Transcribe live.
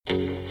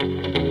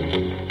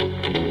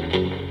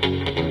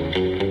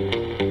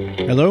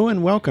Hello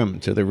and welcome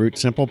to the Root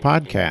Simple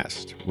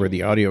Podcast. We're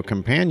the audio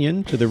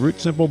companion to the Root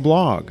Simple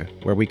blog,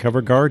 where we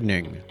cover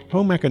gardening,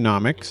 home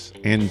economics,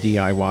 and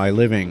DIY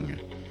living.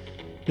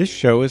 This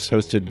show is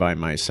hosted by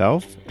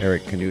myself,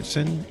 Eric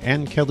Knutson,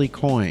 and Kelly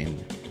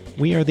Coyne.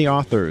 We are the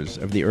authors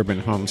of The Urban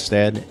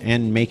Homestead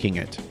and Making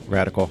It,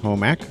 Radical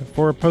Home Ec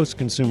for a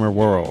Post-Consumer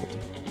World.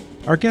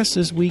 Our guest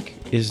this week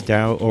is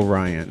Dow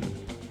O'Ryan,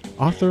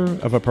 author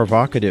of a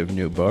provocative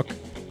new book,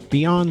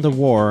 Beyond the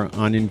War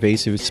on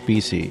Invasive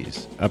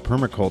Species, a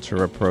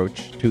permaculture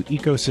approach to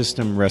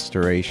ecosystem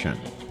restoration.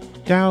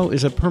 Dow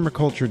is a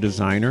permaculture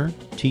designer,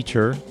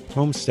 teacher,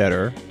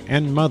 homesteader,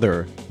 and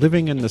mother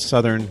living in the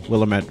southern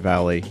Willamette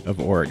Valley of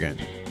Oregon.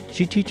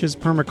 She teaches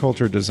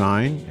permaculture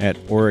design at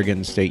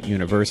Oregon State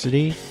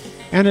University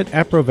and at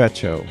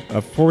Approvecho,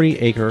 a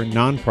 40-acre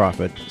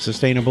nonprofit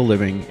sustainable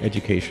living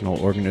educational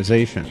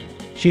organization.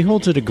 She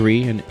holds a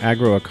degree in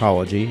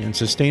agroecology and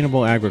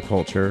sustainable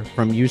agriculture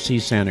from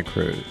UC Santa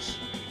Cruz.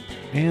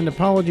 And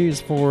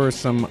apologies for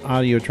some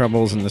audio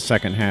troubles in the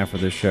second half of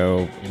the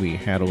show. We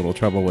had a little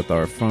trouble with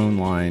our phone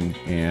line,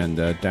 and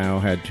Dow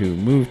had to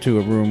move to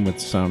a room with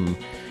some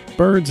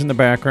birds in the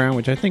background,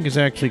 which I think is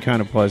actually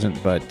kind of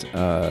pleasant, but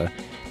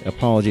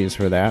apologies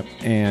for that.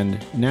 And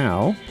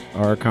now,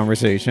 our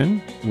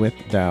conversation with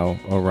Dow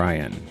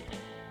O'Ryan.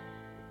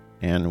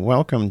 And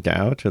welcome,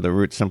 Dow, to the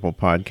Root Simple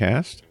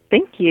Podcast.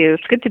 Thank you.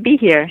 It's good to be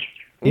here.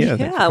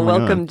 Yeah,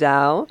 welcome,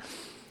 Dow.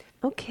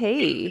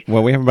 Okay.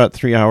 Well, we have about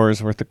 3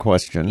 hours worth of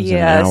questions in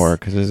an hour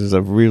because this is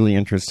a really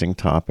interesting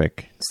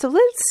topic. So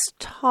let's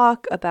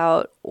talk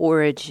about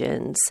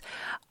origins.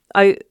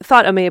 I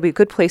thought maybe a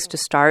good place to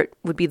start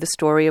would be the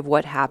story of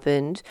what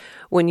happened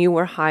when you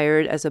were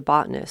hired as a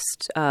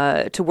botanist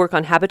to work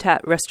on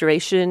habitat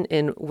restoration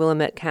in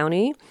Willamette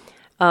County.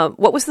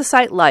 What was the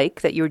site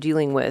like that you were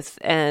dealing with,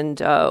 and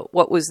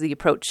what was the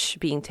approach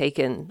being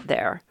taken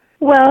there?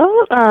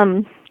 Well,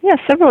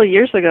 several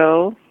years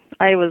ago,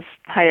 I was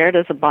hired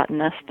as a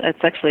botanist. It's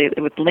actually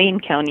with Lane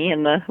County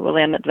in the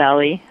Willamette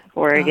Valley,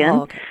 Oregon.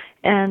 Oh, okay.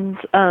 And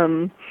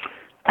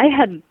I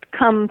had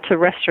come to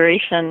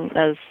restoration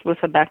with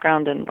a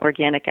background in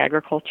organic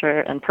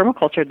agriculture and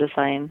permaculture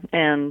design,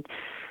 and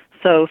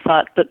so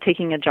thought that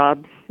taking a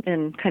job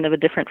in kind of a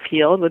different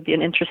field would be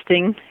an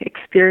interesting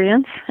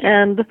experience.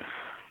 And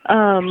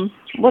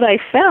what I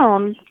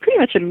found pretty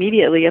much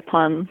immediately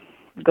upon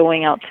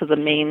going out to the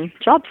main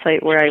job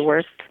site where I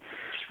worked,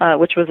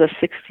 which was a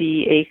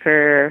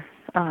 60-acre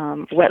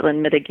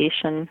wetland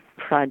mitigation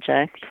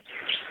project,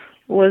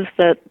 was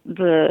that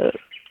the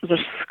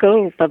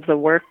scope of the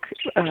work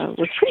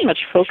was pretty much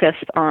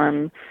focused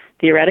on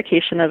the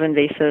eradication of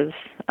invasives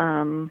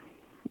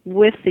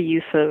with the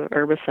use of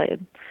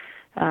herbicide.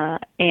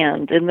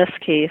 And in this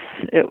case,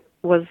 it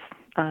was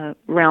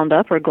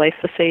Roundup or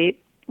glyphosate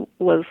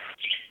was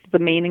the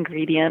main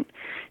ingredient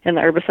in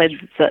the herbicides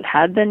that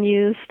had been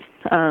used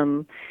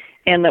and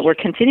that were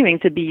continuing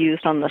to be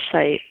used on the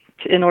site.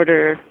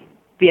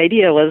 The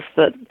idea was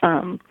that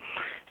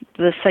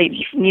the site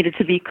needed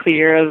to be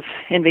clear of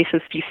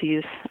invasive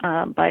species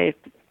by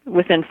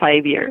within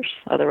 5 years.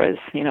 Otherwise,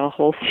 a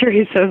whole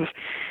series of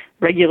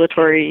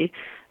regulatory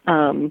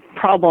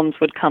problems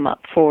would come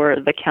up for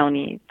the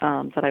county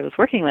that I was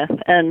working with.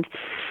 And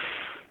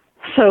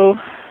so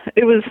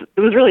it was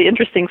really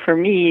interesting for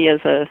me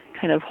as a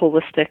kind of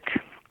holistic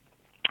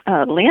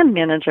land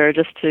manager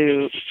just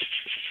to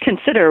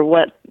consider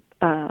what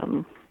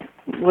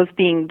was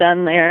being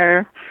done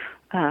there,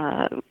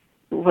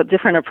 what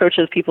different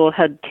approaches people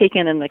had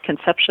taken in the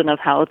conception of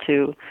how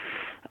to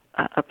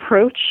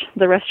approach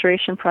the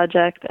restoration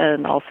project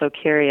and also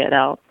carry it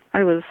out.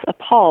 I was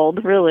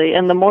appalled, really,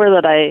 and the more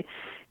that I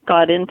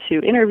got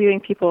into interviewing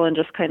people and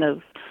just kind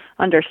of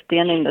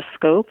understanding the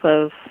scope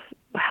of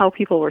how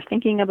people were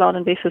thinking about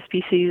invasive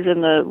species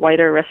in the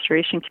wider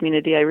restoration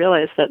community, I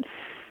realized that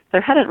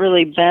there hadn't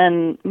really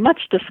been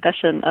much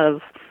discussion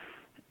of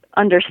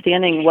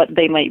understanding what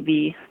they might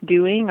be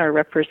doing or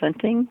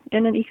representing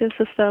in an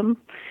ecosystem.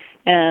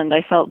 And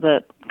I felt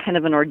that kind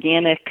of an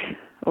organic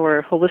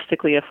or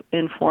holistically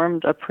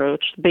informed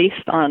approach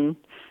based on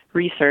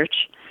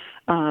research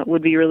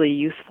would be really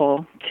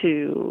useful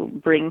to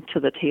bring to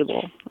the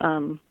table.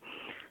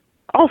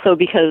 Also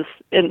because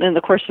in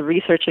the course of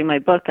researching my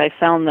book, I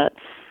found that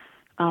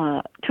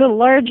to a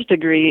large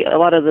degree, a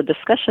lot of the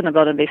discussion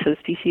about invasive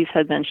species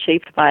had been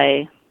shaped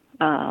by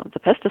the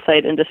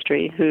pesticide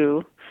industry,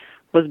 who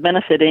was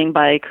benefiting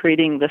by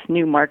creating this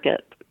new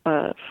market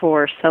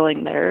for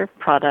selling their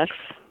products,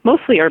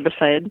 mostly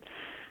herbicide,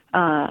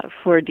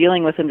 for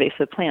dealing with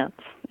invasive plants.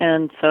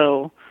 And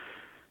so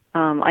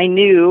I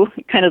knew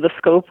kind of the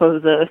scope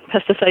of the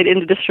pesticide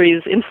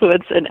industry's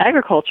influence in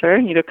agriculture,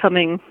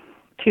 coming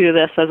to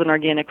this as an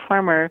organic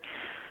farmer,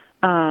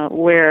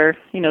 where,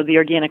 the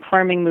organic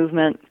farming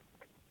movement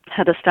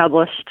had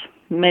established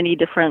many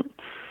different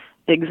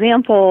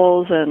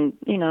examples and,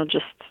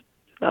 just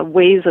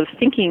ways of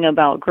thinking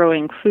about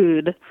growing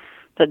food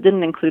that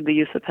didn't include the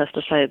use of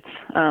pesticides.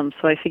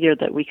 So I figured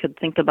that we could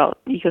think about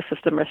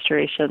ecosystem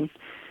restoration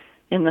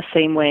in the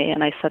same way,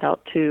 and I set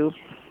out to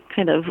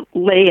kind of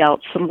lay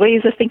out some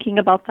ways of thinking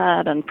about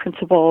that and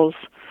principles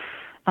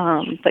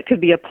that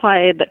could be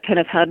applied that kind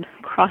of had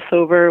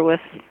crossover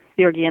with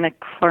the organic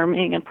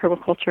farming and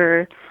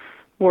permaculture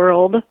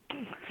world.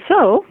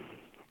 So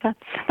that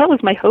was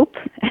my hope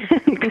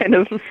and kind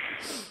of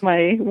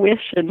my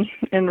wish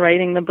in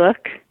writing the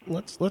book.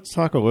 Let's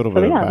talk a little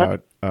bit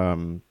about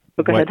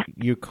what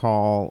you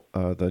call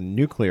the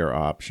nuclear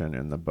option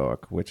in the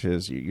book, which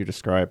is you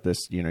describe this,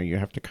 you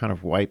have to kind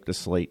of wipe the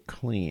slate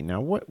clean.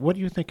 Now, what do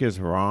you think is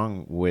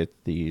wrong with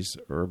these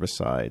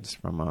herbicides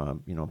from a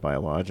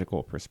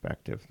biological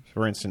perspective?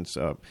 For instance,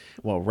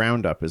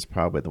 Roundup is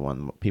probably the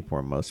one people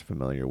are most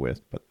familiar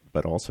with,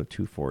 but also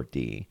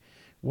 2,4-D.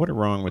 What are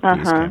wrong with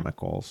these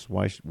chemicals?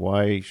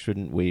 Why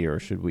shouldn't we, or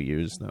should we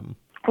use them?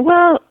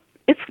 Well,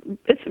 it's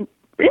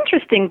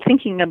interesting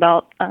thinking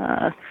about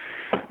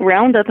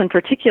Roundup in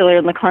particular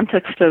in the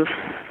context of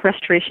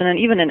restoration and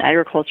even in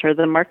agriculture.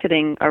 The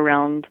marketing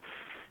around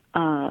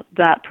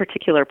that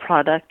particular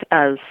product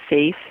as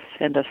safe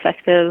and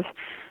effective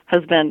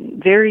has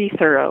been very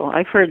thorough.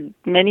 I've heard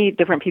many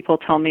different people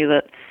tell me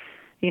that,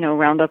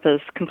 Roundup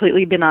is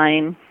completely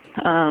benign,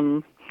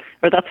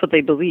 or that's what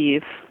they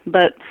believe.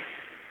 But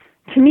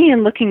to me,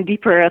 in looking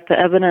deeper at the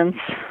evidence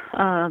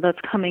that's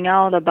coming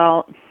out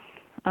about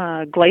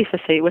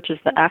glyphosate, which is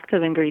the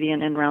active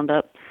ingredient in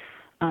Roundup,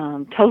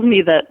 tells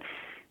me that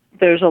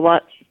there's a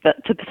lot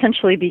to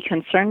potentially be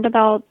concerned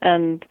about.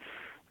 And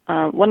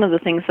one of the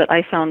things that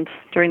I found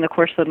during the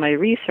course of my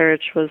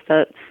research was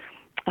that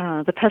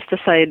the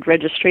pesticide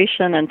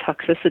registration and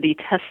toxicity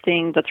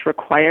testing that's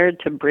required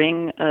to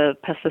bring a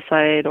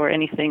pesticide or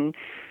anything,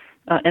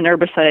 an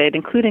herbicide,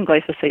 including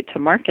glyphosate, to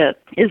market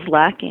is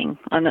lacking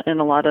in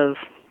a lot of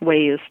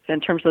ways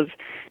in terms of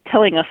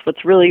telling us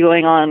what's really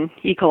going on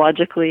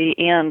ecologically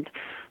and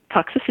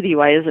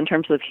toxicity-wise in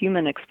terms of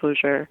human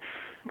exposure.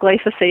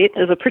 Glyphosate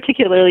is a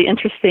particularly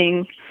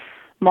interesting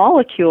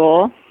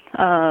molecule.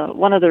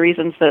 One of the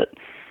reasons that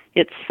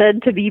it's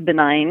said to be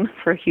benign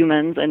for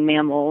humans and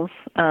mammals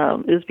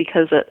is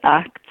because it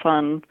acts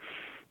on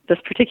this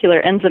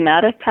particular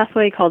enzymatic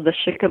pathway called the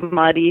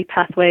Shikimadi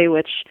pathway,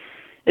 which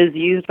is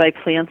used by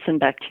plants and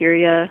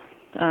bacteria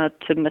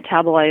to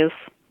metabolize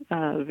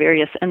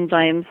various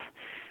enzymes.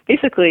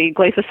 Basically,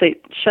 glyphosate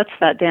shuts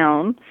that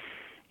down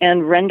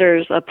and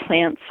renders a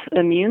plant's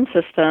immune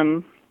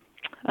system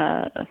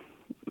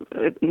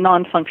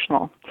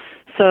non-functional.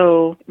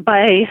 So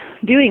by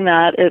doing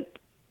that,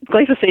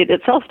 glyphosate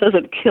itself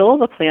doesn't kill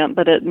the plant,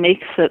 but it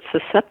makes it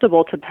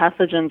susceptible to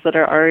pathogens that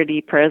are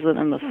already present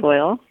in the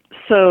soil.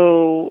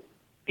 So,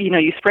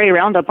 you spray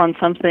Roundup on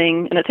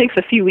something, and it takes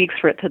a few weeks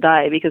for it to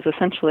die because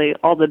essentially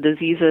all the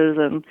diseases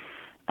and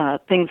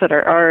things that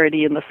are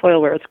already in the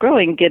soil where it's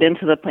growing get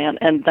into the plant,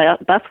 and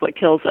that's what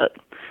kills it.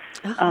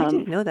 Oh, I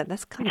didn't know that.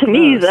 That's kind of to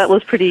me, that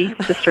was pretty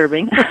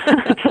disturbing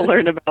to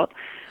learn about,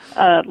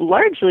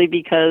 largely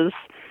because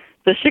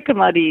the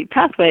Shikimadi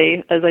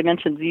pathway, as I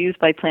mentioned, is used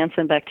by plants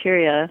and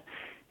bacteria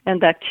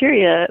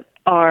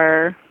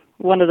are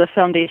one of the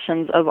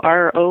foundations of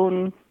our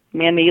own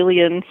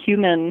mammalian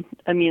human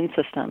immune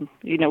system.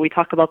 We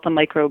talk about the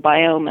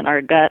microbiome in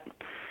our gut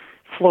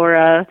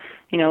flora.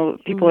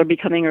 People are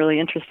becoming really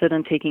interested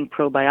in taking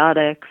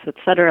probiotics, et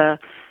cetera.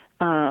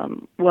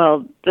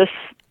 The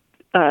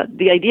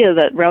idea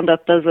that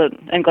Roundup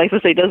and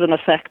glyphosate doesn't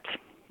affect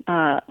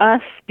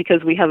us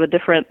because we have a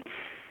different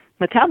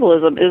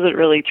metabolism isn't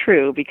really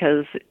true,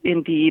 because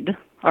indeed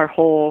our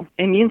whole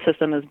immune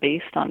system is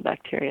based on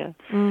bacteria.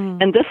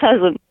 And this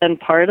hasn't been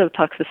part of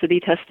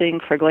toxicity testing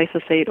for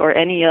glyphosate or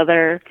any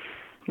other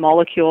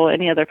molecule,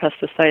 any other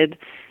pesticide.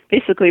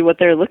 Basically what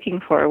they're looking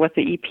for, what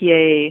the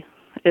EPA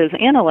is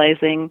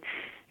analyzing,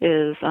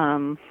 is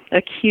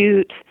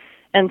acute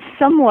and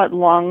somewhat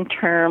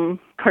long-term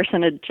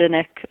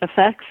carcinogenic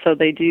effects. So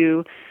they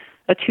do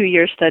a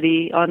 2-year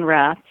study on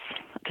rats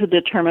to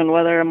determine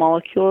whether a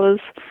molecule is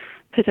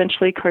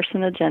potentially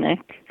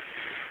carcinogenic.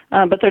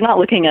 But they're not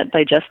looking at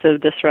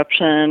digestive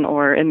disruption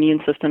or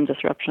immune system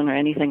disruption or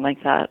anything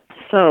like that.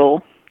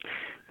 So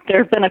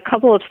there have been a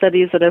couple of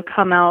studies that have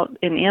come out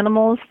in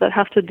animals that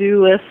have to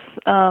do with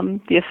the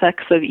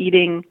effects of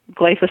eating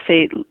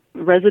glyphosate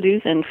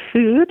residues in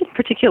food,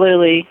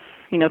 particularly,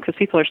 because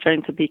people are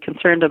starting to be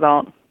concerned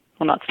about,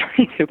 well, not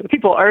starting to, but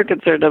people are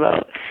concerned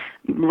about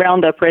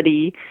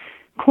Roundup-ready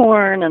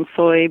corn and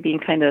soy being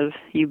kind of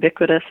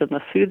ubiquitous in the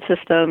food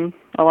system.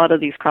 A lot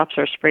of these crops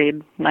are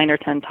sprayed 9 or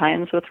 10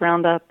 times with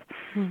Roundup.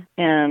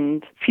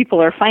 And people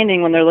are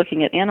finding when they're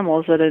looking at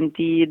animals that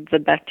indeed the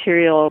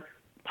bacterial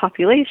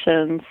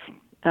populations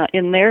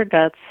in their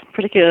guts,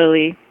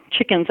 particularly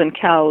chickens and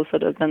cows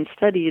that have been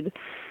studied,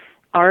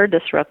 are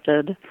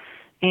disrupted.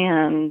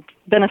 And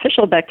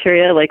beneficial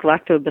bacteria like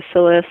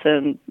lactobacillus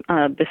and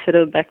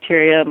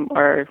bifidobacterium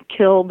are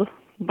killed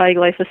by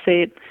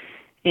glyphosate,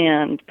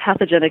 and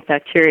pathogenic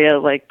bacteria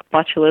like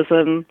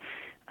botulism,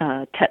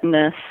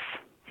 tetanus,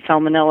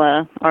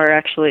 salmonella are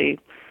actually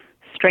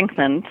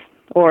strengthened,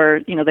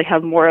 or they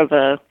have more of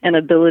an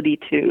ability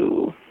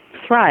to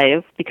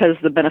thrive because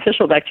the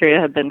beneficial bacteria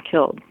have been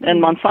killed.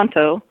 And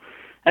Monsanto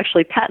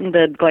actually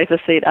patented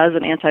glyphosate as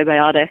an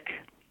antibiotic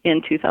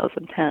in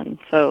 2010.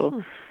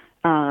 So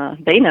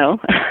they know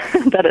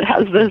that it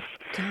has this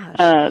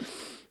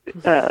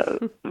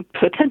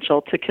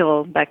potential to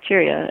kill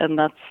bacteria, and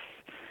that's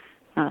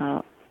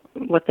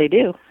what they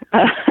do.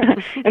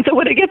 And so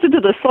when it gets into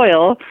the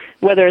soil,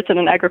 whether it's in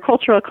an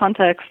agricultural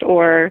context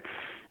or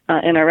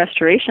in a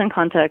restoration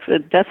context,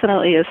 it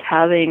definitely is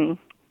having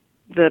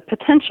the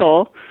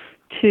potential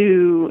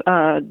to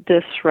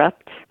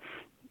disrupt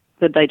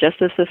the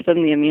digestive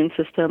system, the immune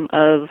system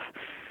of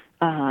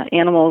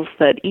animals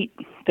that eat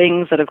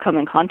things that have come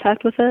in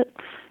contact with it.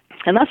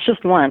 And that's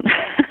just one,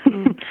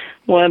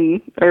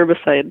 one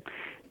herbicide.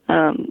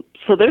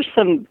 So there's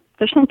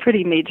some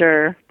pretty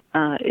major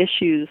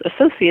issues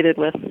associated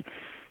with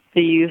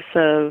the use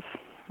of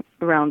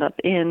Roundup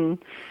in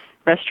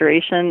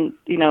restoration.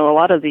 You know, a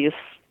lot of these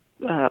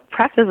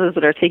practices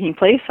that are taking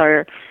place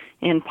are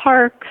in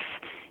parks,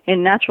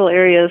 in natural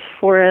areas,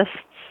 forests,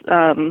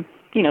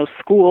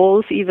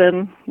 schools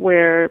even,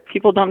 where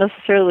people don't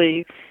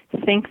necessarily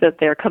think that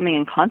they're coming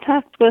in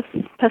contact with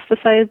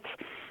pesticides.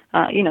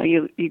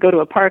 You go to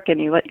a park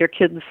and you let your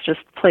kids just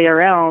play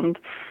around.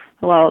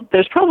 Well,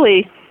 there's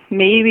probably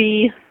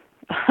maybe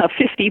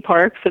 50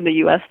 parks in the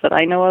U.S. that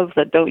I know of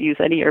that don't use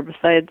any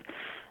herbicides.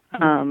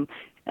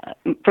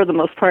 For the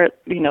most part,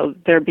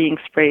 they're being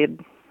sprayed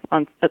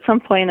at some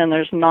point, and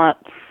there's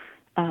not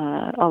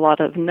a lot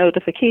of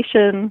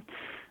notification.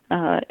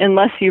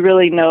 Unless you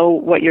really know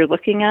what you're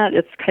looking at,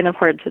 it's kind of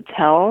hard to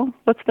tell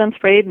what's been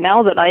sprayed.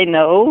 Now that I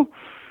know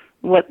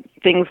what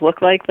things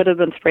look like that have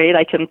been sprayed,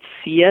 I can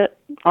see it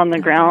on the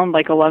ground,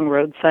 like along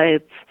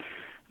roadsides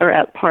or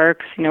at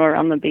parks,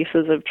 around the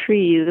bases of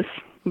trees.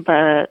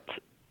 But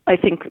I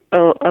think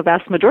a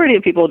vast majority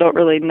of people don't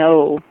really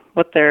know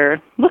what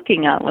they're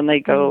looking at when they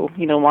go,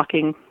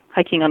 walking,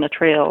 hiking on a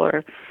trail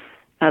or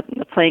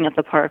playing at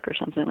the park or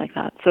something like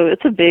that. So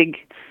it's a big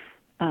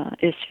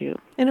issue.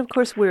 And of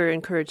course, we're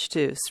encouraged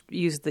to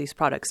use these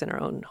products in our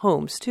own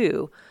homes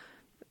too.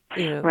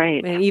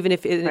 Right. And even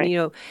if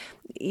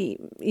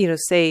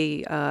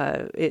say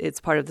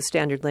it's part of the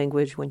standard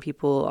language when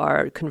people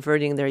are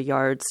converting their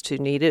yards to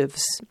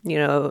natives.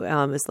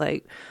 It's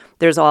like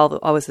there's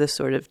always this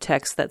sort of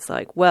text that's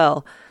like,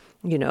 well,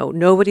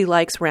 nobody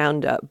likes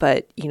Roundup,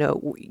 but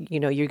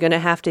you're going to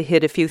have to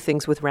hit a few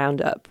things with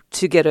Roundup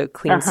to get a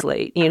clean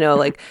slate.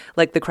 Like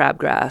the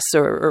crabgrass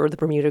or the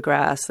Bermuda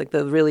grass, like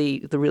the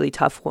really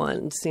tough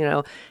ones.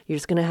 You're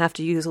just going to have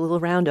to use a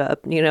little Roundup.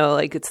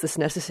 Like it's this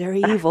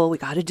necessary evil. We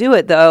got to do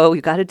it, though.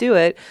 We got to do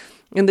it.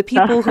 And the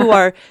people who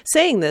are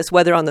saying this,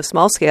 whether on the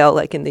small scale,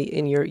 like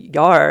in your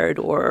yard,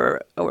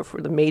 or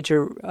for the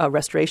major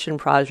restoration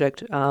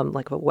project,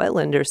 like a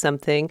wetland or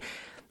something,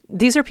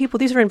 these are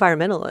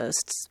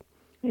environmentalists.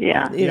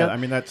 Yeah. I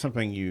mean, that's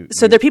something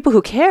So they're people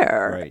who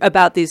care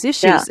about these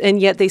issues,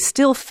 and yet they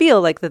still feel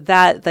like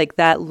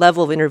that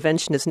level of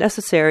intervention is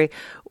necessary.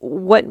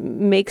 What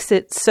makes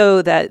it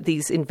so that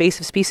these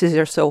invasive species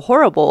are so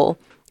horrible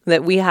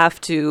that we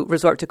have to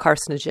resort to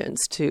carcinogens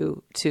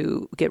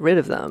to get rid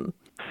of them?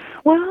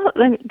 Well,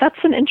 that's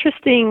an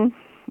interesting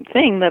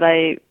thing that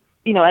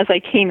as I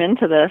came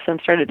into this and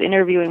started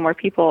interviewing more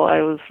people,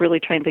 I was really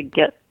trying to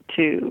get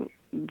to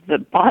the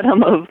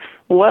bottom of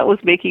what was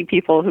making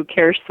people who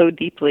care so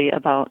deeply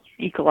about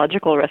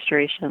ecological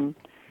restoration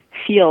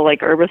feel like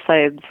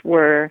herbicides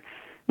were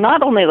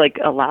not only like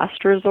a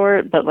last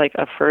resort, but like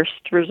a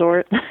first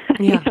resort.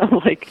 Yeah.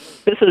 Like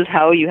this is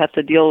how you have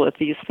to deal with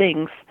these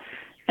things.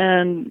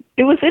 And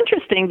it was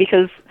interesting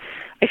because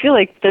I feel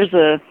like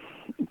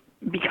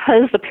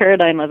because the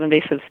paradigm of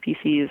invasive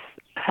species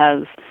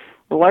has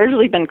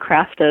largely been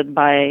crafted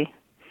by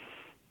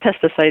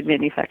pesticide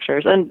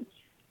manufacturers. And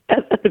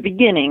at the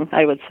beginning,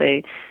 I would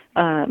say,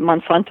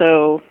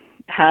 Monsanto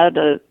had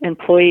an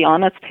employee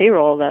on its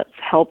payroll that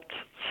helped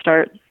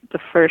start the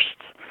first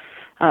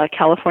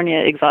California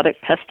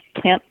Exotic Pest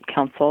Plant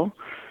Council,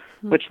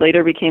 which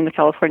later became the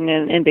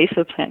California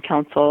Invasive Plant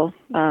Council.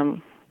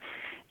 And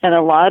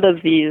a lot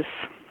of these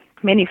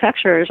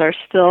manufacturers are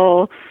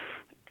still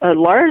a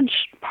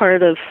large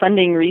part of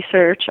funding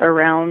research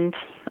around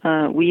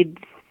weed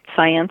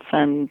science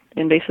and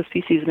invasive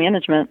species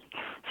management.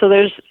 So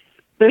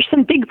there's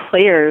some big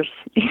players,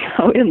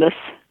 in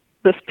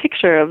this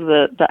picture of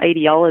the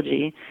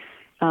ideology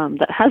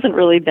that hasn't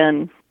really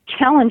been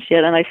challenged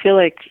yet. And I feel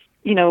like,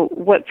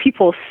 what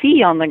people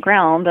see on the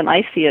ground, and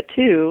I see it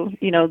too,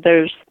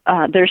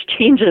 there's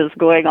changes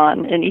going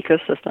on in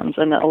ecosystems,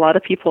 and a lot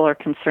of people are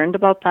concerned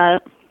about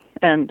that,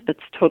 and it's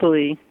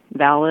totally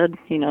valid,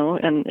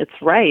 and it's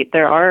right.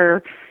 There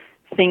are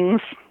things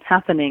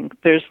happening.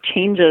 There's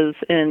changes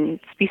in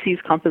species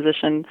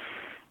composition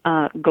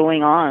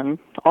going on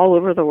all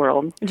over the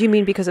world. Do you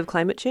mean because of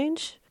climate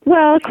change?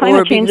 Well,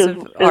 climate change is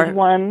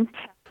one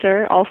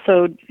factor.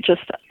 Also,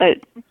 just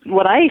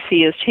what I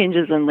see is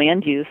changes in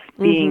land use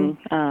being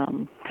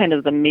kind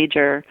of the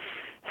major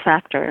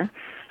factor.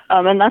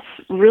 And that's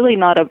really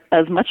not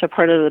as much a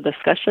part of the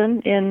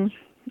discussion in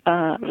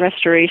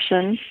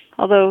restoration,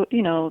 although,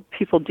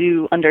 people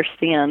do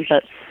understand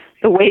that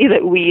the way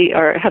that we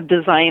have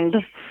designed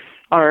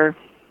our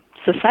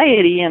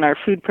society and our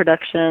food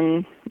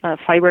production,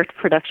 fiber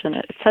production,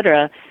 et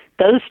cetera,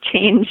 does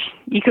change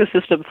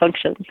ecosystem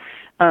function.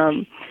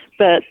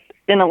 But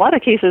in a lot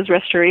of cases,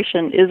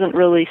 restoration isn't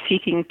really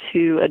seeking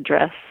to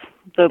address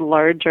the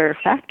larger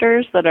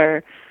factors that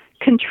are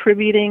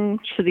contributing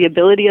to the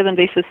ability of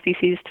invasive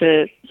species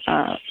to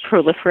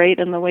proliferate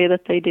in the way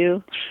that they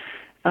do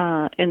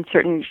in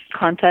certain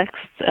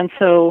contexts. And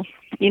so,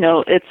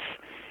 it's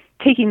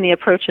taking the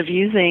approach of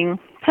using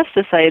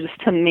pesticides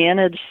to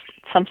manage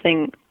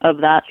something of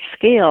that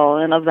scale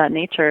and of that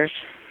nature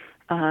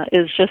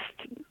is just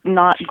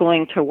not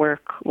going to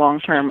work long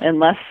term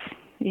unless,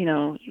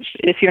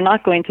 if you're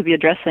not going to be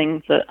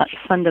addressing the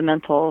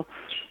fundamental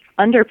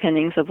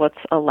underpinnings of what's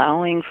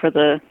allowing for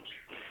the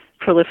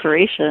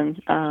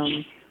proliferation,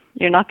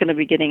 you're not going to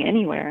be getting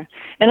anywhere.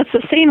 And it's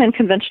the same in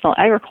conventional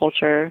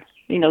agriculture,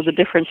 the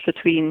difference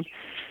between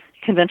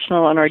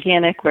conventional and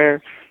organic,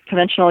 where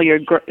conventional you're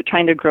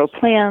trying to grow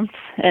plants,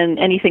 and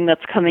anything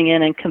that's coming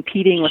in and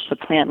competing with the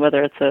plant,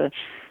 whether it's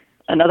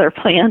another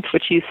plant,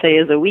 which you say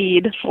is a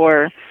weed,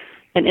 or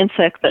an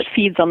insect that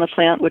feeds on the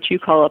plant, which you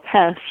call a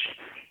pest,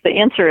 the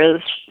answer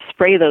is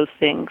spray those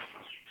things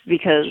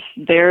because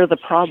they're the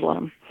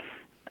problem.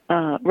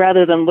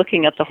 Rather than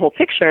looking at the whole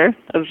picture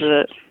of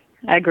the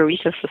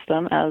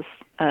agroecosystem as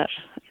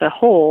a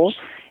whole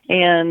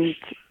and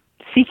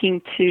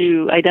seeking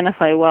to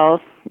identify,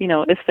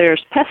 if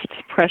there's pest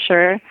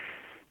pressure,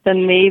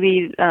 then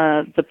maybe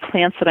the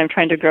plants that I'm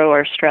trying to grow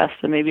are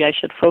stressed, and maybe I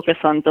should focus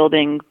on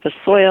building the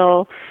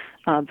soil,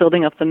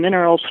 building up the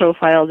mineral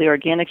profile, the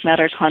organic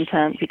matter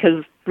content,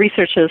 because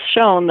research has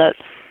shown that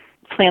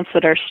plants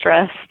that are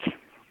stressed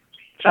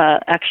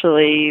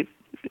actually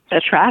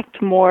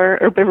attract more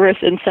herbivorous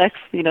insects.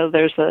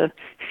 There's a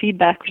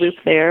feedback loop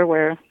there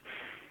where,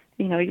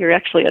 you're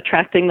actually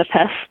attracting the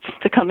pests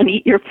to come and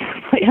eat your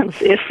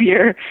plants if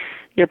your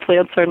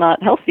plants are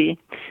not healthy.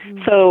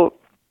 Mm. So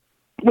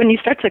when you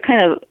start to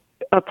kind of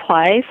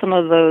apply some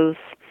of those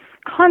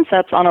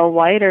concepts on a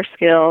wider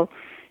scale,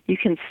 you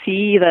can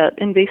see that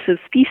invasive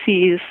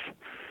species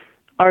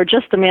are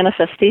just a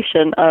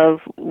manifestation of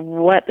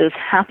what is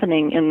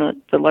happening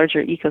in the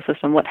larger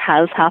ecosystem, what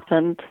has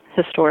happened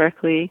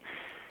historically,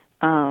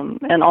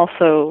 and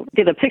also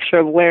get a picture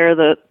of where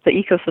the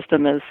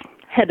ecosystem is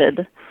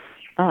headed.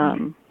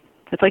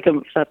 It's like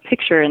a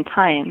picture in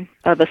time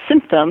of a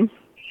symptom,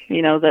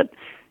 that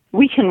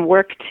we can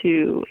work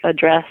to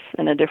address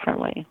in a different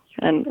way.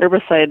 And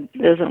herbicide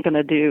isn't going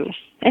to do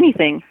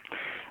anything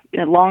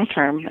in long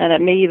term, and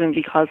it may even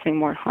be causing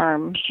more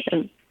harm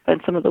in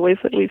some of the ways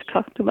that we've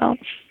talked about.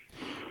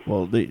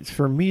 Well,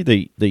 for me,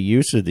 the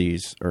use of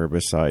these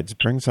herbicides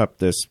brings up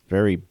this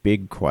very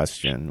big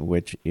question,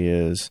 which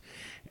is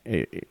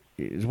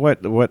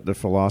what the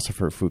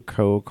philosopher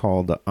Foucault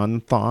called the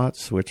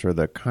unthoughts, which are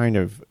the kind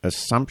of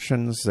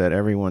assumptions that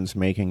everyone's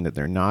making that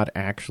they're not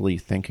actually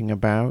thinking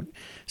about.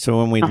 So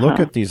when we look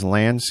at these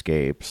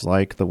landscapes,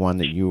 like the one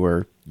that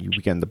you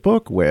began the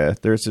book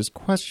with, there's this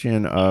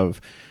question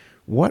of,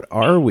 what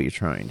are we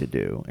trying to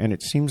do? And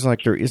it seems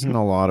like there isn't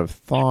a lot of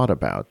thought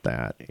about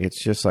that.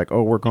 It's just like,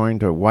 we're going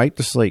to wipe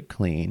the slate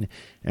clean,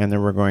 and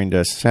then we're going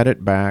to set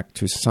it back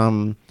to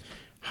some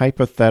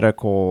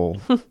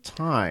hypothetical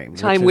time.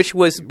 Which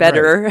was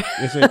better. Right.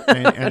 Is it,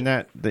 and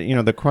that,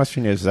 the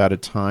question is that a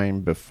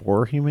time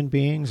before human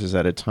beings? Is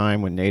that a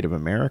time when Native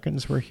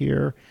Americans were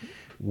here?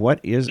 What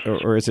is,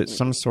 or is it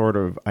some sort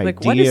of idea?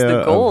 What is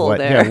the goal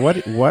there?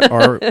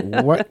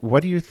 Yeah,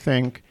 what do you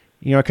think?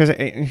 Because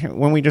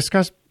when we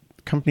discuss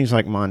companies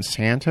like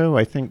Monsanto,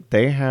 I think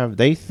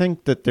they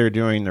think that they're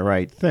doing the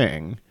right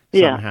thing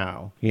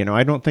somehow.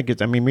 I don't think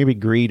it's, maybe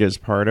greed is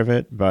part of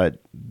it, but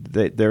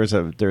there's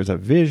a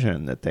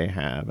vision that they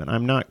have, and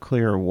I'm not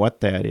clear what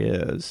that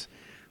is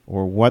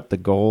or what the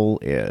goal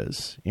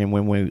is. And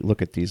when we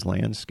look at these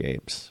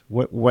landscapes,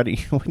 what do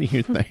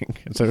you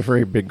think? It's a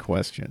very big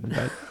question,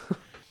 but.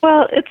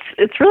 Well,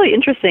 it's really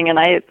interesting, and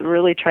I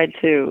really tried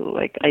to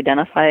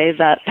identify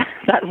that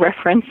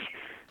reference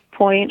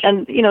point.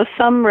 And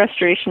some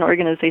restoration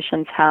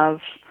organizations have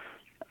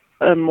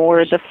a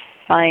more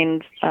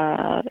defined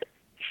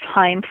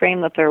time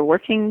frame that they're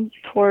working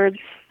towards.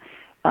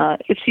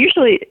 It's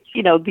usually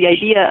the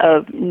idea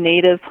of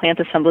native plant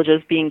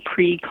assemblages being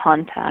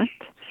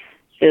pre-contact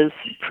is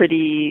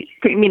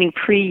meaning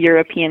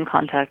pre-European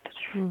contact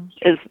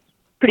is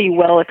pretty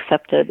well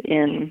accepted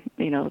in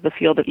the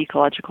field of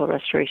ecological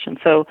restoration.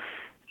 So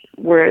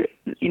where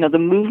the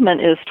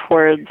movement is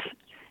towards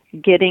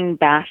getting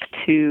back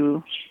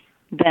to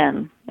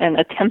then and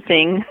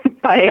attempting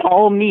by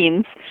all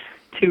means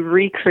to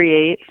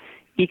recreate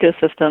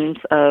ecosystems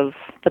of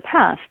the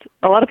past.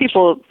 A lot of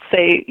people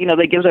say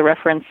they give the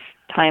reference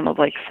time of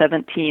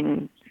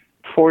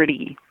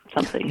 1740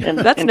 something.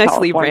 That's in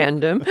nicely California.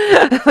 random. So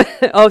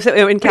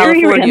in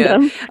Very California.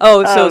 random.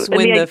 So it's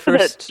when the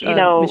first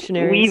that,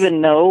 missionaries. we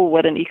even know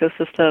what an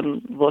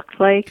ecosystem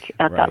looked like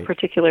at that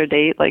particular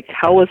date.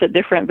 How was it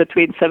different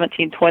between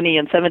 1720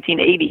 and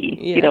 1780?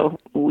 Yeah.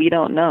 We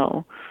don't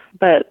know.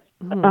 But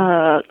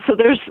so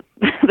there's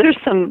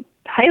some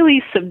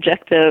highly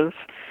subjective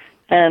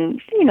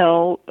and,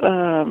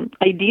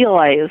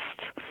 idealized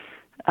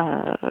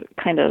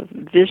kind of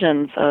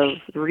visions of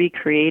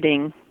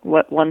recreating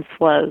what once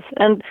was.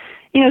 And,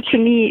 to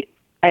me,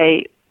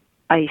 I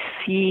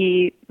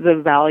see the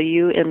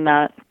value in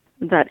that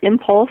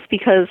impulse,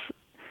 because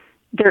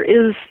there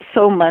is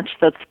so much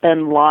that's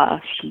been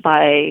lost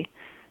by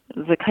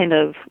the kind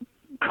of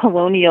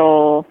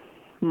colonial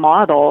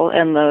model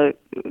and the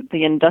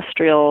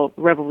industrial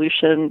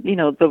revolution.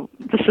 The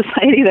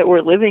society that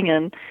we're living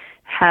in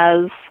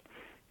has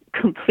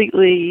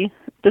completely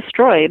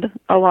destroyed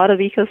a lot of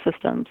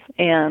ecosystems,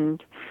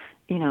 and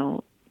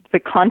the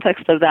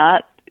context of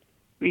that,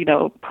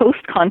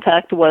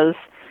 post-contact was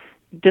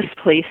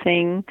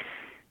displacing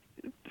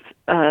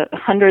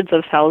hundreds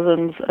of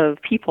thousands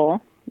of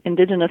people,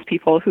 indigenous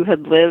people who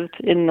had lived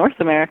in North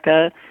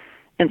America,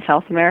 in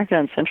South America,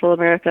 and Central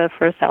America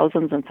for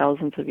thousands and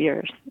thousands of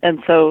years. And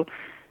so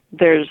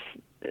there's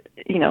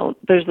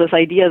this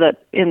idea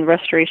that in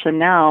restoration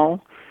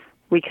now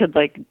we could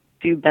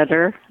do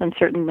better in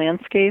certain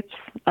landscapes,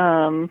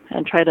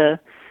 and try to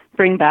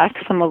bring back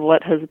some of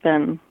what has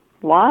been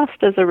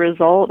lost as a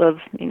result of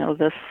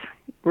this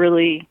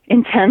really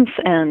intense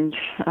and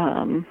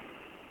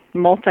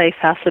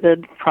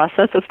multifaceted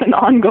process that's been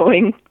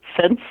ongoing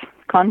since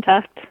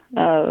contact.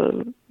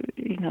 But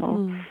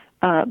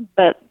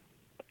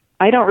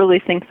I don't really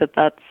think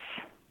that's.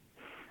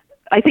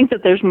 I think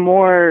that there's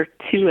more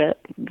to it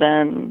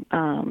than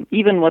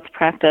even what's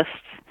practiced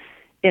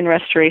in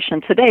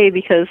restoration today,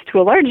 because to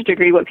a large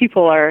degree what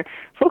people are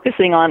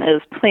focusing on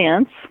is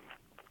plants.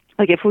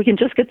 If we can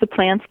just get the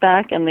plants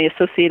back and the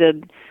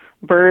associated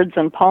birds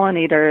and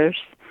pollinators,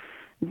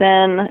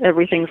 then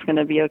everything's going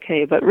to be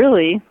okay. But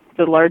really,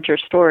 the larger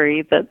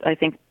story that I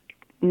think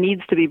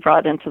needs to be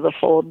brought into the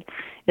fold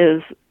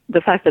is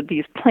the fact that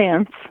these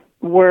plants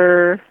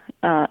were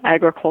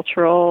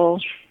agricultural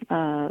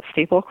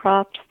staple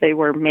crops. They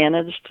were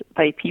managed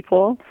by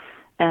people,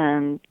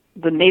 and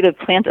the native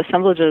plant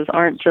assemblages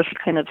aren't just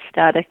kind of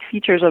static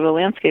features of a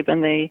landscape,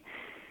 and they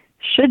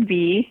should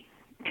be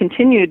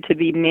continued to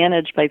be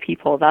managed by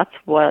people. That's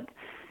what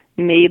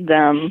made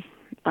them,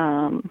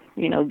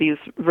 these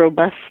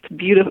robust,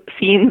 beautiful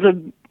scenes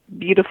of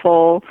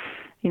beautiful,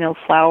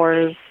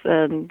 flowers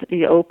and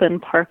the open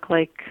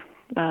park-like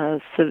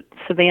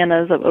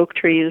savannas of oak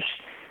trees.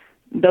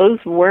 Those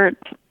weren't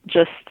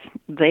just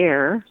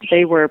there.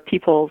 They were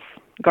people's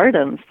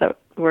gardens that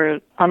were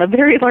on a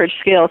very large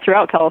scale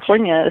throughout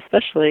California,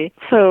 especially.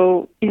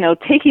 So,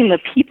 taking the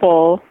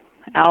people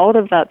out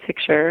of that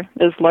picture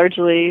is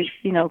largely,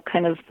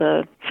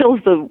 fills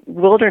the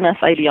wilderness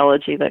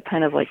ideology that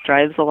kind of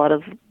drives a lot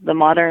of the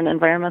modern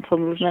environmental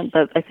movement.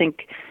 But I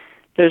think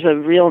there's a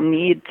real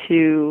need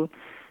to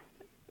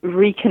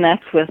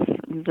reconnect with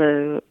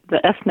the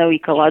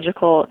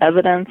ethno-ecological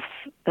evidence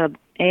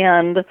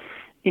and,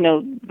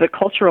 the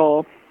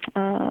cultural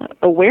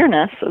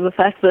awareness of the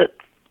fact that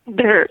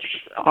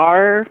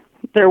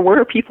there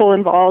were people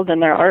involved,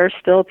 and there are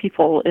still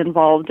people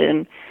involved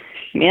in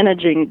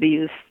managing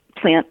these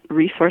plant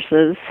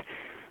resources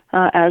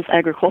as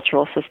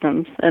agricultural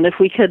systems. And if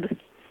we could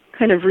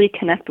kind of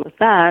reconnect with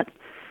that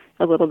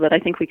a little bit, I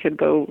think we could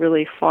go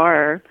really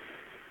far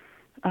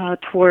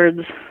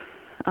towards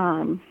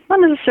not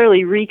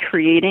necessarily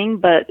recreating,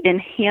 but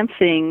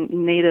enhancing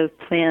native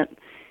plant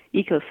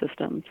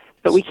ecosystems.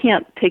 But we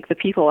can't take the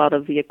people out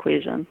of the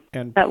equation.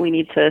 And that we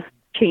need to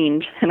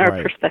change in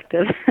our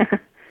perspective.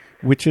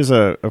 Which is,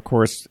 of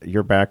course,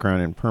 your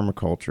background in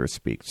permaculture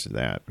speaks to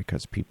that,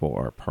 because people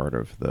are part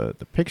of the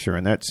picture.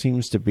 And that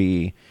seems to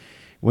be,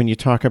 when you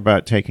talk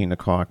about taking the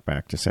clock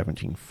back to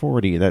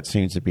 1740, that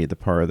seems to be the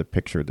part of the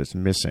picture that's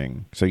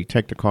missing. So you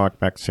take the clock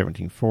back to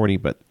 1740,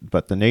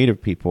 but the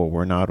native people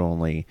were not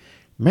only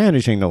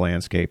managing the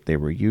landscape, they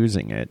were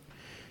using it.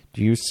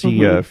 Do you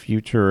see a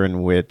future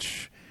in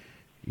which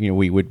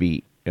we would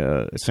be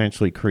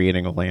essentially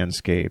creating a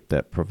landscape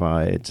that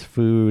provides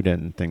food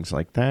and things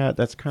like that?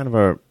 That's kind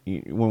of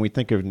when we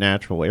think of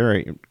natural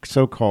area,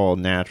 so-called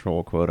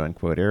natural,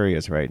 quote-unquote,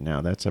 areas right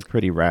now, that's a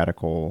pretty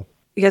radical.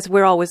 Yes,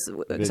 we're always,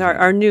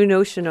 our new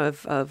notion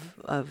of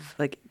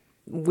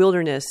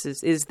wilderness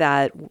is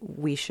that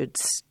we should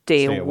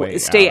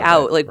stay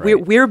out.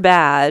 We're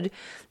bad.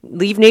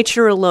 Leave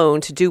nature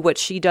alone to do what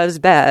she does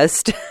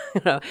best.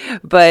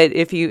 But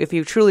if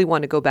you truly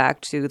want to go back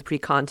to the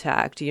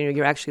pre-contact,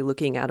 you're actually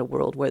looking at a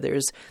world where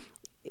there's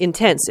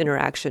intense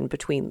interaction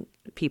between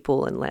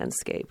people and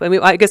landscape. I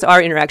mean, I guess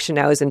our interaction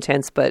now is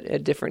intense, but a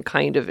different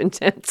kind of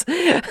intense.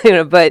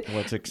 But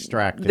it's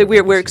extractive.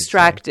 We're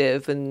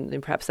extractive,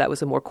 and perhaps that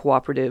was a more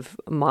cooperative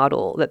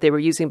model that they were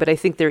using. But I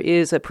think there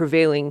is a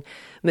prevailing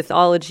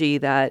mythology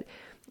that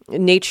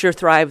nature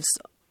thrives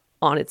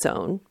on its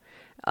own.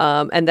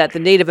 And that the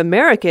Native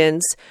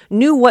Americans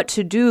knew what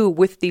to do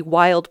with the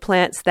wild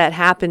plants that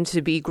happened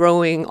to be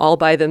growing all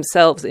by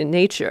themselves in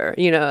nature,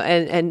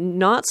 and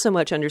not so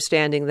much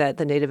understanding that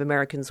the Native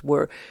Americans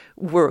were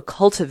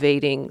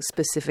cultivating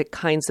specific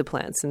kinds of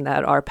plants, and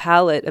that our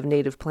palette of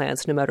native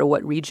plants, no matter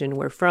what region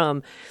we're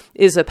from,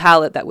 is a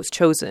palette that was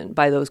chosen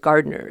by those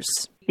gardeners.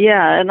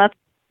 Yeah, and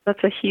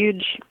that's a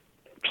huge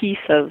piece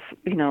of,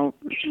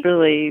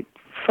 really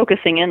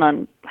focusing in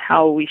on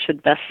how we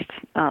should best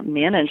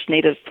manage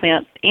native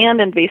plant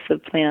and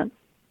invasive plant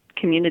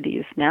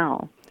communities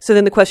now. So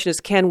then the question is,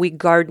 can we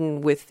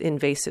garden with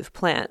invasive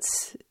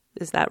plants?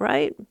 Is that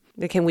right?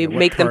 Can we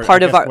make them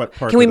part of our?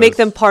 Can we make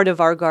them part of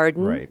our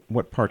garden? Right.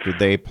 What part do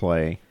they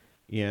play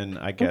in?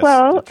 I guess.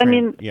 Well,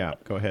 yeah.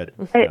 Go ahead.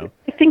 I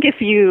think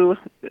if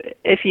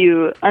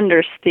you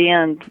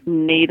understand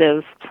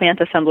native plant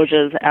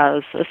assemblages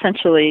as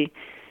essentially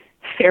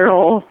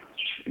feral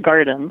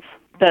gardens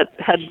that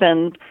had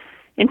been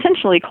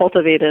intentionally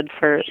cultivated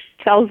for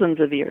thousands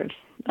of years,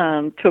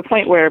 to a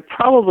point where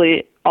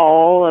probably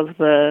all of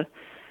the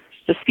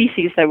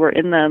species that were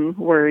in them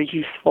were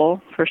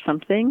useful for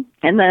something.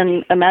 And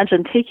then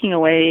imagine taking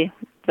away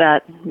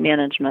that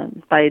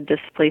management by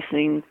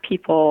displacing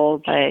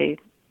people, by,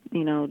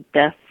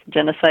 death,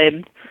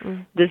 genocide,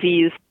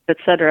 disease,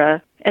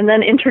 etc., and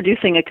then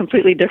introducing a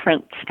completely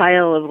different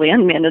style of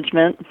land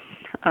management,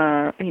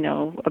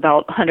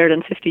 about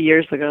 150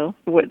 years ago,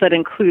 that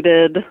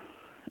included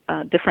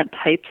different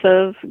types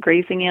of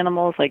grazing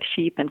animals like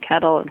sheep and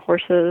cattle and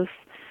horses,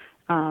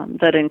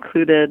 that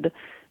included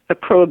a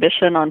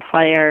prohibition on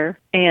fire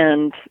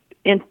and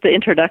the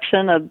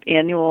introduction of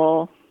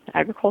annual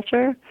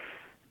agriculture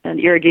and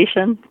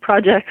irrigation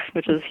projects,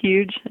 which is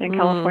huge in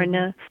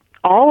California.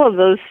 All of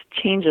those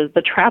changes,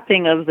 the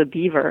trapping of the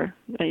beaver,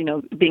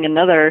 being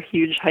another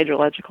huge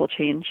hydrological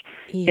change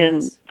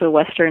in the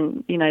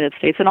western United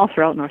States and all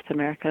throughout North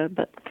America,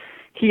 but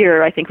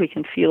here I think we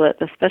can feel it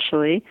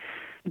especially.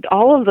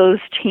 All of those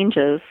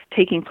changes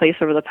taking place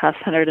over the past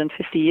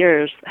 150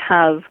 years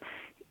have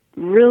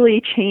really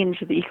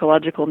changed the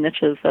ecological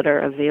niches that are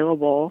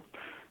available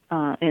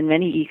in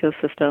many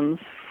ecosystems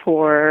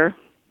for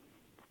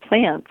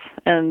plants.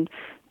 And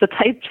the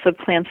types of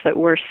plants that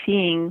we're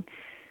seeing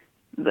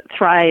that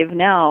thrive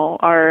now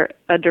are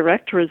a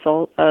direct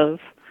result of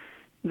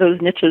those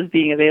niches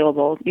being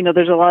available.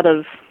 There's a lot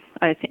of,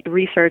 I think,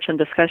 research and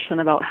discussion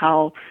about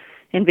how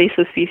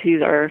invasive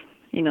species are,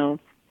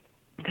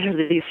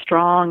 they're these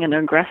strong and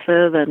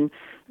aggressive and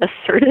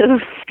assertive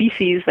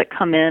species that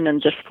come in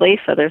and displace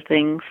other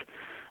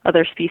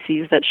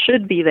species that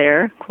should be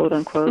there, quote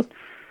unquote.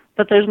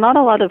 But there's not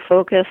a lot of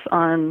focus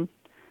on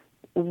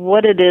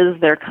what it is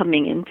they're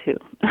coming into.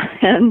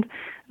 And,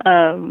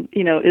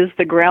 is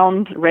the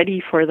ground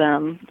ready for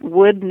them?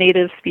 Would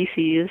native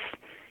species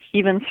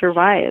even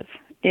survive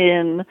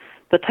in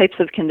the types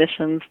of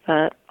conditions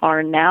that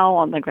are now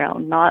on the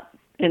ground, not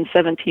in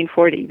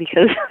 1740,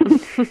 because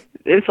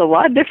it's a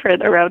lot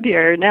different around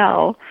here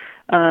now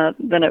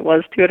than it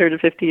was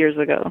 250 years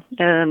ago.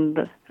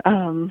 And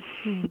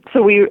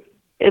so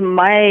in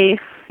my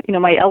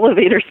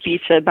elevator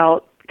speech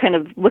about kind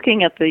of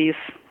looking at these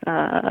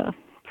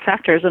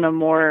factors in a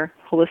more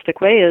holistic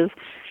way is,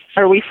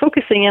 are we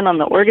focusing in on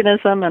the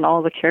organism and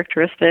all the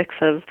characteristics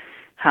of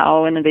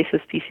how an invasive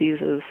species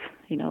is,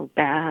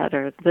 bad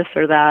or this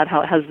or that,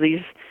 how it has these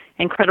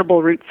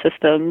incredible root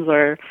systems,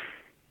 or,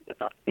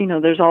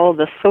 there's all of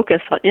this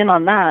focus in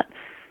on that.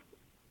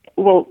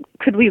 Well,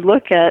 could we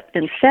look at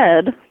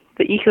instead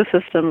the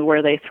ecosystems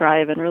where they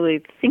thrive and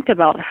really think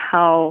about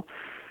how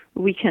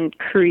we can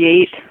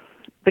create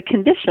the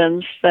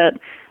conditions that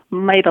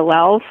might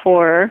allow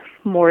for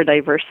more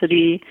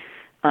diversity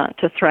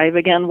to thrive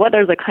again? What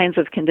are the kinds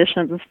of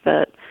conditions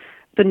that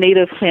the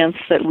native plants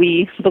that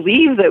we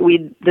believe that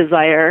we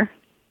desire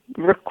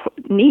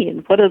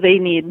need? What do they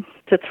need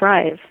to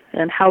thrive?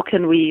 And how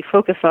can we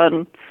focus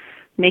on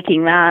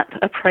making that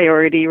a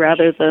priority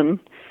rather than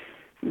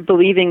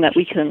believing that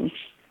we can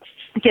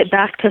get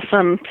back to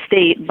some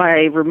state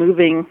by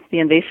removing the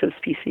invasive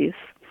species?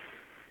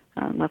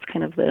 That's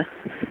kind of the,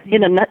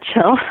 in a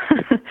nutshell,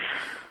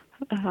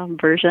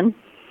 version.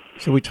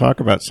 So we talk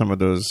about some of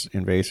those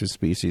invasive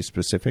species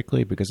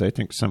specifically because I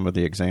think some of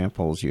the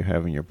examples you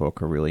have in your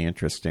book are really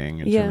interesting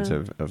in terms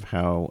of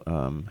how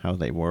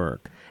they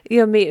work.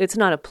 It's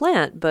not a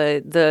plant,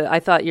 but I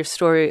thought your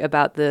story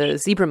about the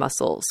zebra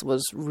mussels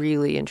was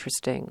really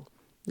interesting.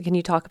 Can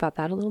you talk about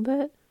that a little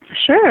bit?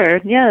 Sure.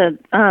 Yeah.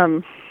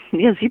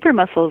 Zebra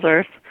mussels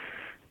are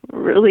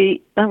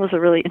that was a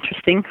really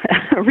interesting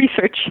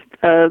research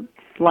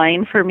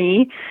line for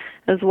me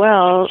as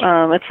well.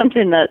 It's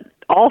something that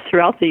all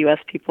throughout the U.S.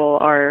 people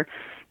are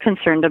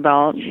concerned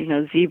about,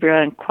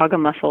 zebra and quagga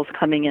mussels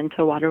coming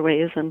into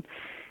waterways and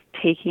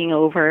taking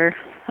over.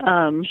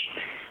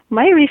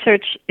 My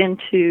research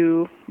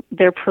into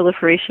their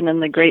proliferation in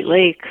the Great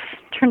Lakes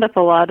turned up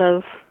a lot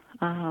of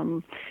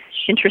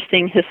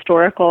interesting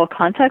historical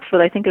context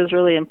that I think is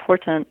really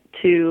important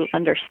to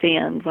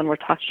understand when we're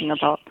talking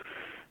about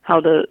how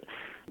to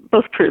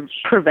both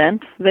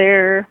prevent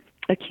their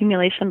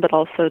accumulation but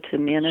also to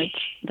manage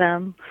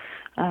them.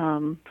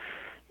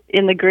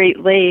 In the Great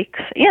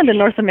Lakes and in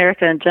North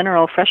America in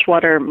general,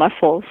 freshwater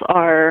mussels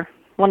are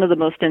one of the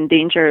most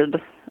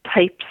endangered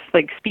types,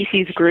 like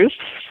species groups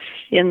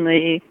in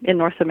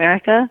North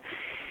America.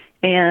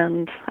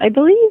 And I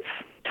believe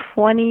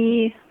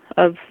 20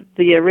 of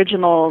the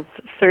original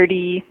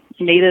 30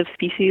 native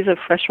species of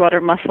freshwater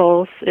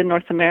mussels in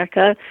North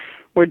America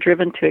were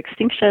driven to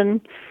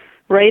extinction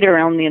right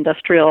around the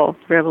Industrial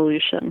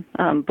Revolution,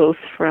 both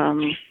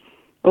from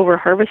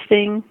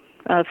over-harvesting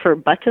for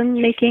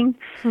button making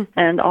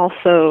and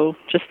also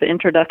just the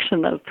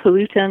introduction of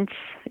pollutants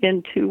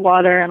into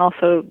water and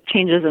also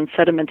changes in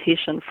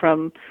sedimentation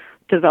from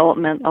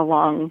development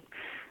along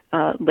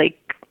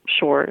lake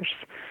shores.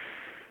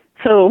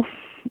 So,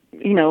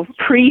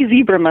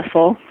 pre-zebra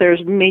mussel,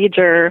 there's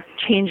major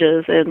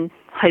changes in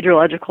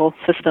hydrological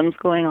systems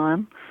going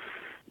on.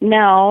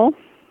 Now,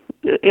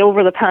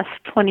 over the past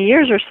 20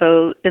 years or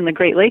so, in the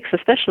Great Lakes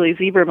especially,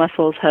 zebra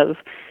mussels have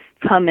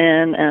come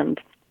in, and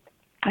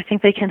I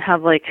think they can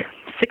have like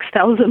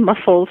 6,000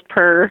 mussels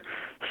per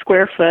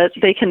square foot.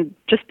 They can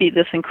just be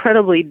this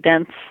incredibly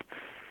dense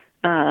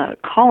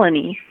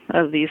colony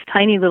of these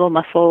tiny little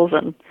mussels,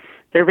 and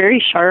they're very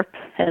sharp,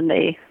 and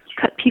they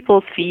cut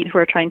people's feet who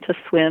are trying to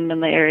swim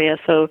in the area.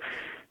 So,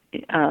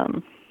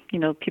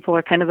 people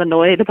are kind of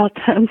annoyed about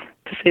them,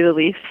 to say the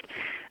least.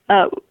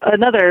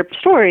 Another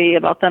story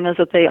about them is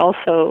that they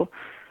also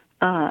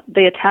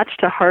they attach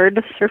to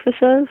hard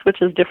surfaces,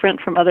 which is different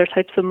from other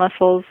types of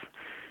mussels.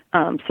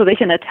 So they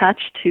can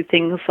attach to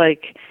things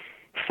like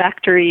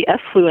factory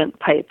effluent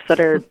pipes that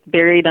are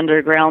buried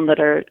underground that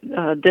are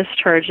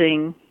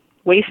discharging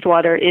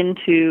wastewater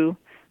into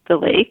the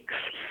lakes,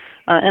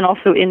 and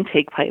also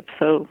intake pipes.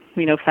 So,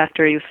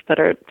 factories that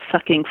are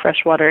sucking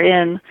fresh water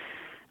in,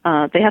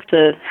 they have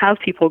to have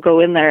people go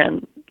in there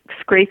and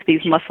scrape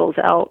these mussels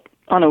out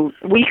on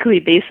a weekly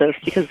basis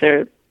because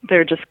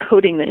they're just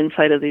coating the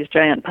inside of these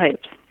giant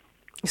pipes.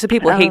 So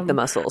people hate the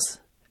mussels.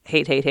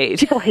 Hate.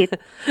 People hate.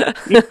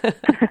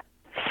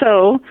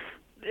 So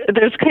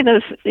there's kind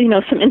of,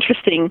 some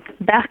interesting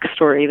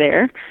backstory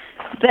there.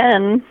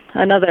 Then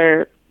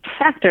another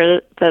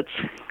factor that's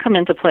come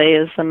into play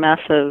is the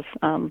massive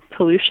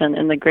pollution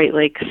in the Great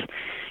Lakes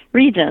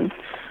region,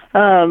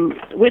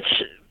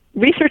 which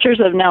researchers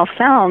have now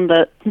found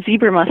that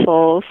zebra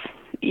mussels,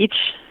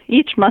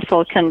 each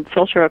mussel can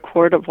filter a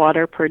quart of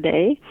water per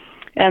day.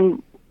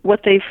 And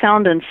what they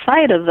found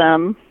inside of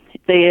them,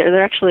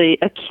 they're actually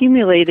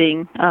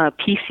accumulating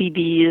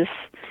PCBs,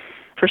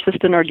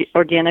 persistent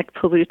organic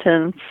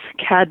pollutants,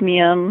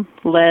 cadmium,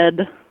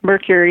 lead,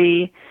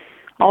 mercury.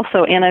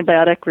 Also,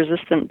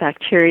 antibiotic-resistant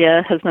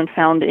bacteria has been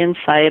found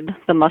inside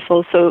the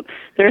mussels. So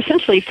they're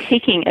essentially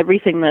taking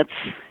everything that's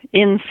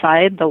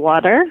inside the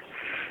water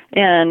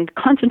and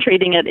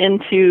concentrating it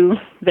into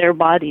their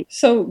body.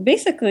 So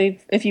basically,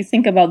 if you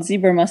think about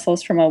zebra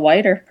mussels from a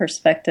wider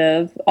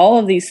perspective, all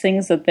of these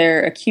things that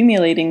they're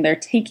accumulating, they're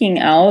taking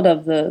out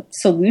of the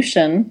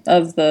solution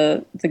of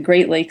the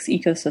Great Lakes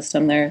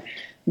ecosystem. They're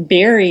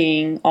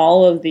burying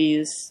all of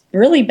these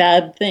really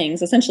bad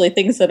things, essentially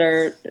things that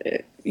are,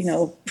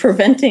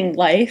 preventing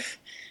life,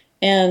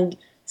 and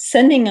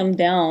sending them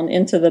down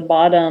into the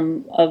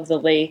bottom of the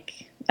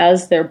lake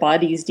as their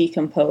bodies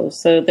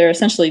decompose. So they're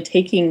essentially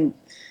taking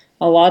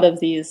a lot of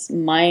these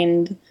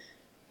mined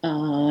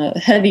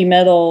heavy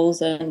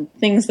metals and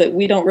things that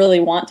we don't really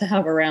want to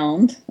have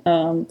around,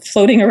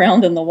 floating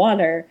around in the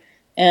water,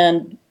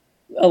 and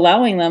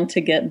allowing them to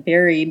get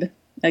buried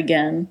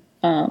again,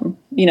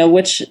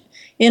 which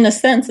in a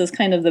sense is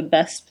kind of the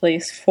best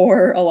place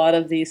for a lot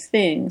of these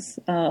things.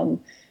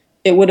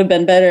 It would have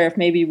been better if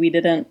maybe we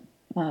didn't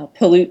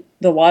pollute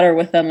the water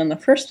with them in the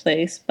first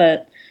place,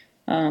 but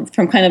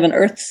from kind of an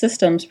Earth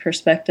systems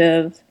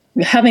perspective,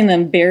 having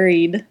them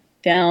buried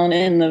down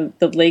in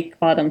the lake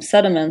bottom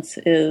sediments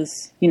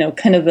is,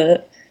 kind of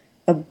a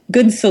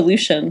good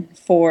solution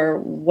for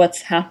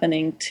what's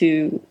happening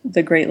to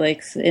the Great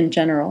Lakes in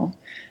general.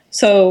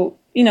 So,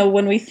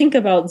 when we think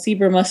about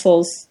zebra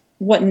mussels,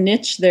 what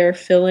niche they're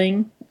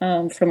filling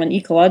from an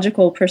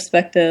ecological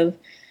perspective,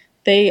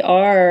 they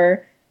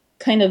are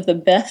kind of the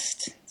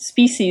best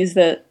species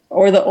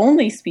or the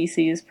only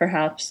species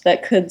perhaps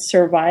that could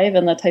survive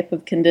in the type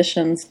of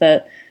conditions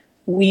that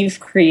we've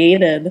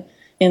created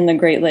in the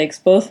Great Lakes,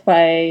 both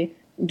by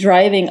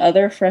driving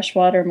other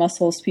freshwater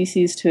mussel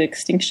species to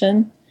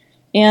extinction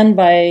and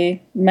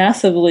by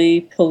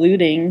massively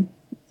polluting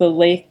the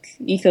lake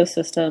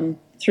ecosystem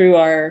through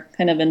our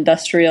kind of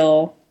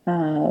industrial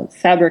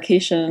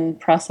fabrication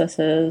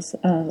processes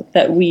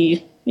that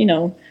we,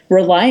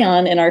 rely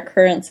on in our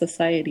current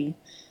society.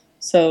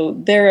 So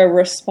they're a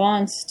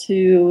response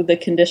to the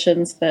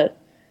conditions that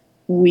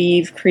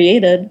we've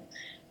created,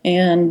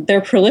 and they're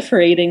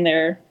proliferating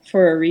there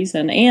for a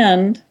reason.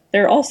 And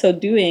they're also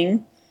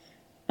doing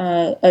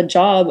a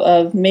job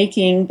of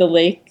making the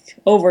lake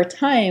over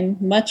time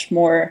much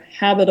more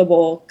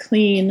habitable,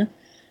 clean,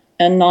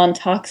 and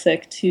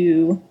non-toxic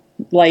to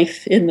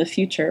life in the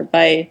future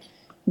by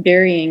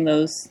burying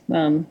those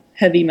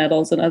heavy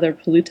metals and other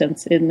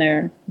pollutants in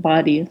their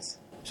bodies.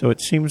 So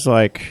it seems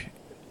like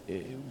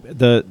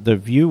the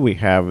view we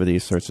have of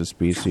these sorts of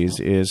species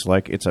is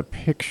like it's a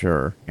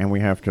picture and we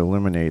have to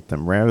eliminate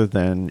them, rather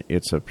than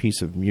it's a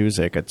piece of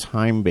music, a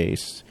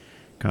time-based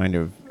kind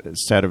of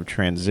set of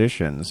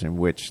transitions in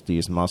which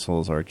these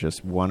mussels are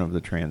just one of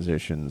the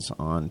transitions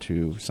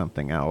onto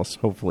something else,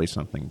 hopefully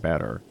something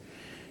better.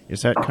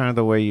 Is that kind of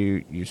the way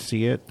you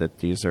see it, that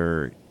these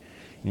are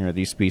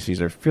these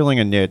species are filling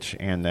a niche,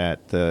 and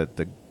that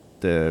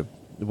the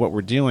what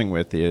we're dealing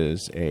with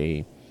is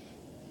a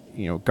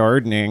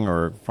gardening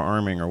or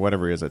farming or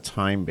whatever is a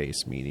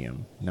time-based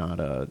medium, not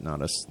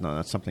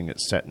something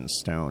that's set in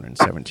stone in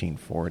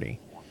 1740.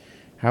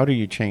 How do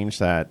you change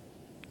that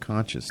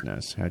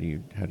consciousness? How do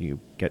you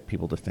get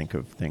people to think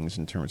of things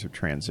in terms of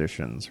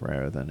transitions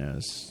rather than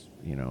as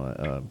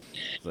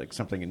like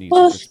something that needs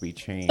to just be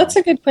changed? That's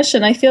a good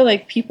question. I feel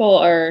like people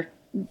are,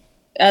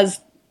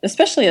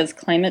 especially as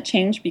climate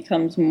change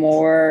becomes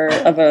more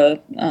of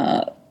a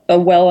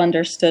well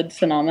understood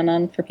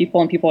phenomenon for people,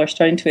 and people are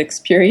starting to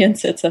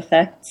experience its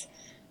effects.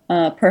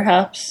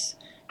 Perhaps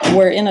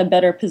we're in a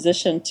better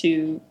position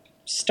to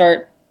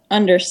start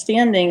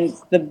understanding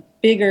the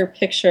bigger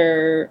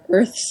picture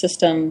Earth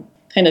system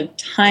kind of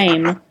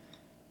time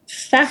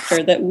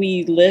factor that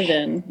we live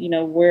in.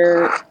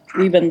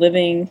 We've been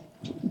living,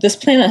 this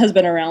planet has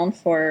been around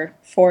for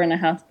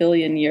 4.5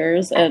 billion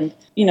years, and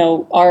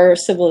our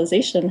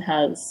civilization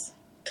has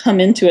come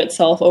into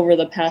itself over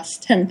the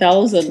past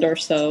 10,000 or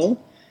so,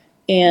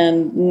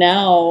 and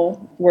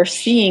now we're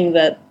seeing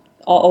that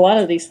a lot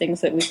of these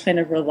things that we kind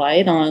of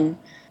relied on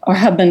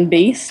have been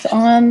based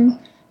on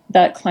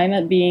that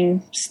climate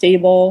being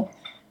stable,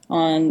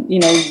 on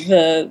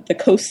the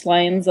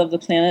coastlines of the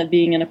planet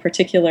being in a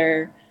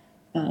particular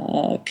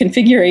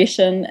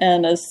configuration,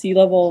 and as sea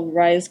level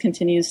rise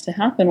continues to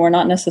happen, we're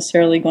not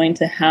necessarily going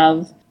to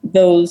have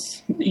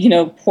those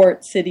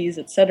port cities,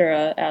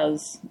 etc.,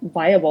 as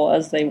viable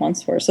as they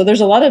once were. So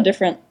there's a lot of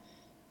different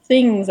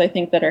things I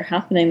think that are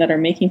happening that are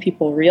making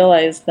people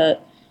realize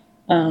that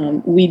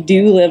we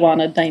do live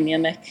on a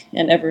dynamic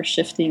and ever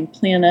shifting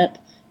planet,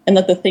 and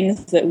that the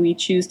things that we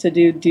choose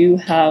to do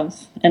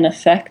have an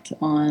effect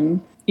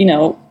on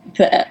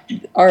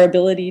our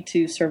ability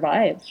to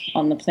survive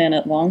on the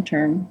planet long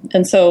term.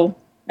 And so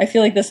I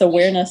feel like this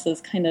awareness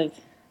is kind of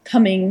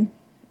coming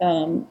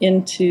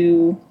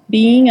into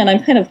being, and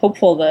I'm kind of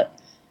hopeful that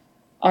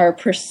our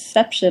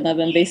perception of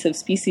invasive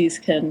species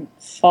can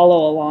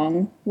follow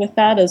along with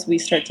that as we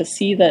start to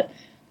see that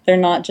they're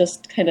not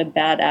just kind of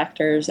bad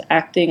actors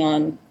acting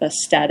on a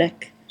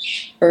static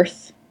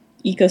Earth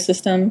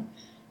ecosystem,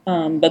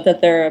 but that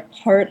they're a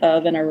part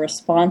of and a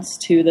response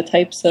to the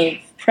types of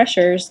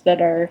pressures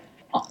that are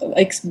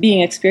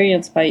being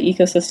experienced by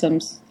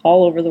ecosystems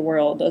all over the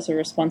world as a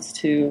response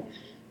to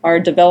our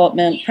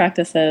development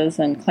practices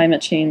and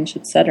climate change,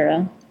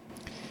 etc.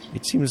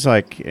 It seems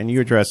like, and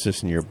you address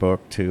this in your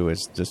book too,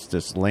 is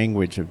this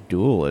language of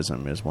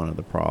dualism is one of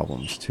the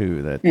problems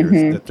too,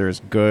 that there's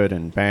good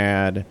and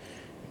bad.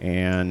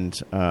 And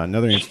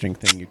another interesting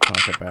thing you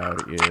talk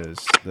about is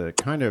the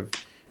kind of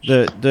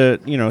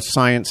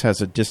science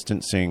has a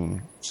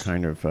distancing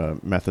kind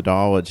of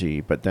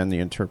methodology, but then the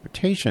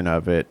interpretation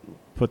of it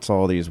puts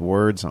all these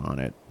words on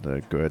it: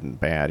 the good and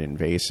bad,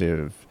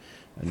 invasive,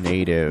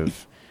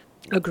 native,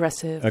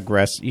 aggressive,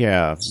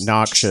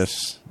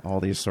 noxious, all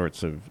these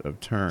sorts of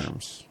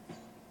terms.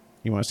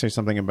 You want to say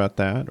something about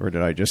that, or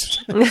did I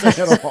just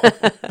say it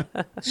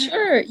all?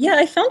 Sure. Yeah,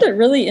 I found it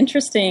really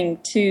interesting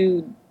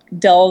to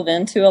delve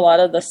into a lot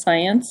of the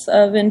science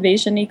of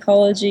invasion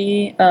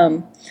ecology,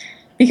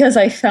 because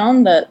I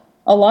found that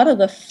a lot of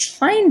the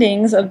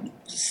findings of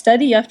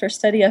study after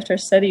study after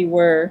study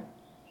were,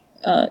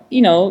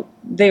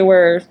 they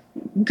were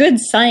good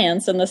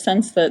science in the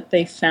sense that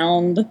they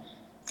found,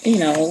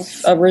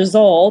 a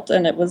result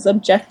and it was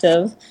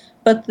objective.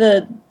 But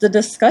the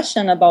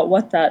discussion about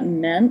what that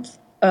meant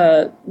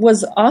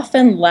was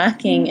often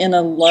lacking in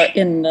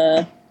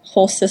the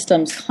whole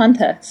system's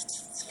context.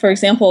 For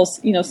example,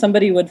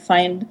 somebody would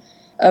find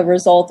a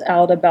result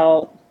out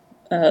about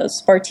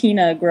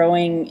Spartina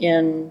growing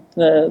in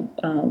the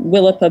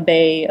Willapa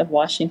Bay of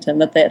Washington,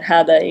 that they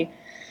had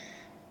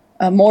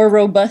a more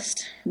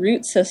robust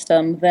root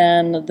system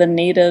than the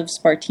native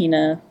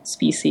Spartina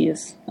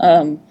species.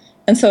 And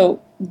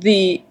so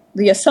the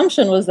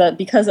assumption was that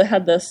because it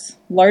had this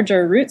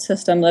larger root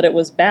system that it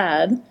was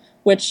bad,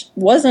 which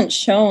wasn't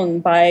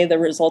shown by the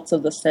results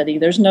of the study.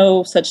 There's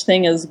no such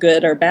thing as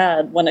good or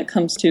bad when it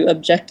comes to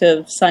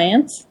objective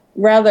science.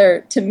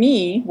 Rather, to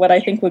me, what I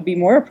think would be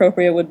more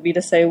appropriate would be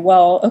to say,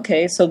 well,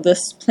 okay, so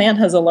this plant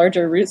has a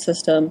larger root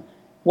system.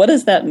 What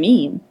does that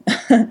mean?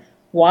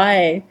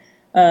 Why?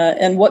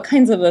 And what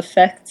kinds of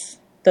effects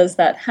does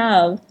that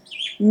have?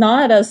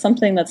 Not as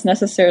something that's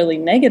necessarily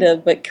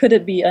negative, but could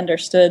it be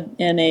understood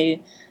in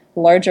a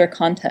larger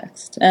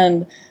context?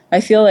 And I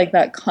feel like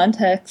that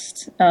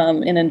context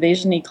in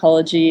invasion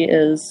ecology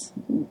is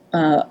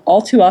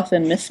all too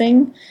often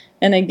missing.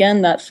 And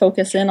again, that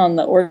focus in on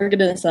the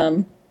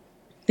organism,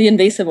 the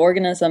invasive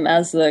organism,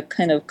 as the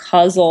kind of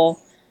causal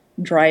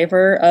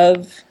driver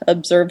of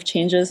observed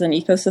changes in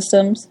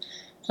ecosystems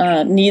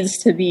needs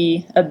to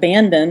be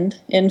abandoned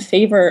in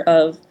favor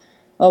of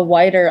a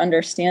wider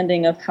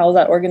understanding of how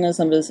that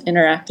organism is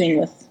interacting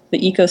with the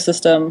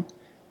ecosystem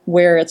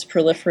where it's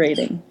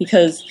proliferating.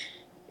 Because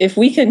if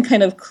we can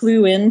kind of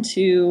clue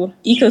into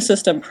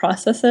ecosystem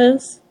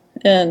processes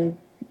and,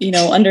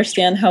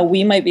 understand how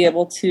we might be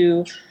able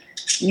to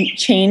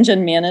change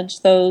and manage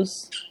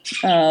those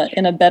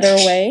in a better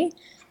way,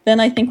 then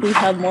I think we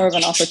have more of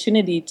an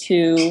opportunity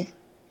to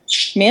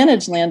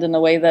manage land in a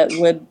way that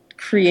would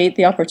create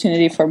the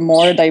opportunity for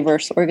more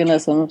diverse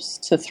organisms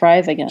to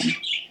thrive again.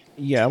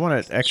 Yeah, I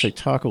want to actually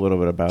talk a little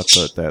bit about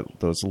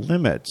those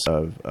limits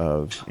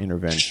of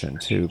intervention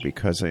too,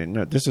 because I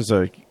know this is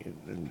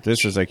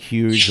a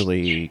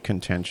hugely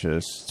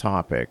contentious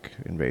topic,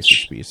 invasive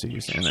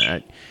species,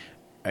 and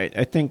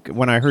I think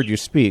when I heard you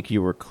speak,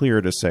 you were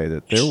clear to say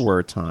that there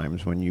were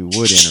times when you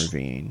would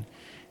intervene,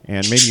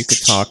 and maybe you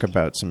could talk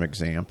about some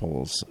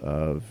examples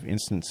of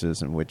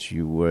instances in which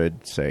you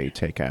would, say,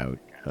 take out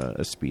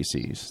a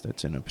species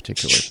that's in a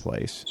particular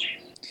place.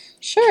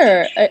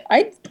 Sure,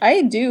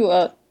 I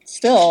do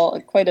still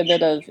quite a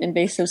bit of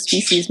invasive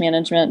species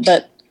management,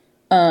 but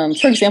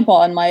for example,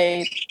 on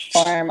my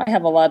farm, I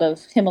have a lot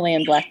of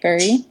Himalayan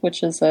blackberry,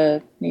 which is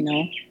a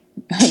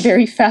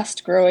very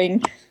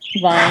fast-growing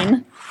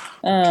vine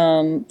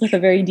with a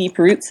very deep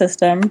root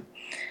system,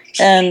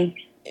 and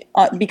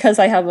because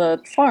I have a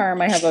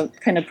farm, I have a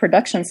kind of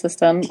production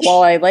system.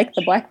 While I like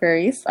the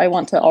blackberries, I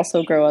want to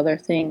also grow other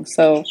things.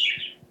 So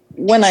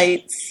when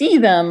I see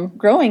them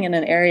growing in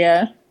an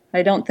area,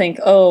 I don't think,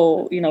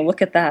 oh,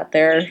 look at that,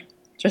 they're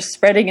just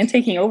spreading and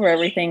taking over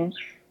everything.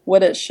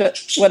 What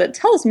it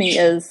tells me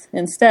is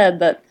instead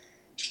that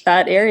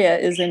area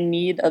is in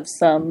need of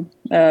some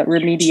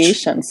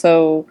remediation.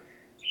 So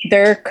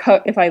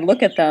if I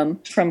look at them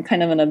from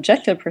kind of an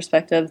objective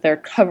perspective, they're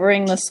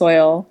covering the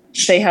soil.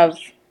 They have,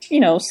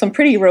 some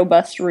pretty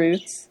robust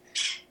roots.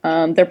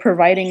 They're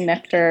providing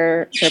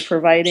nectar. They're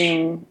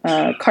providing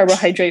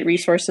carbohydrate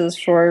resources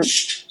for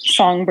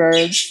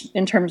songbirds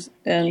in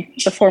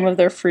the form of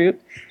their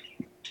fruit.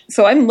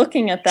 So I'm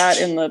looking at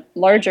that in the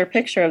larger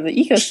picture of the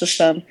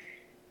ecosystem.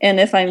 And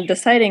if I'm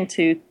deciding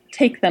to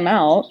take them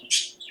out,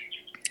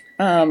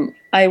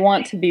 I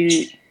want to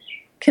be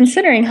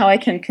considering how I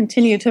can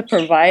continue to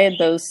provide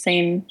those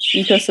same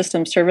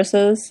ecosystem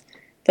services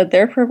that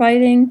they're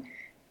providing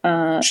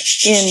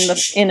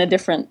in a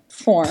different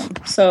form.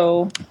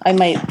 So I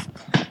might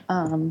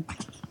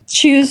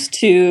choose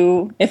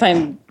to, if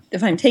I'm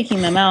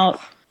taking them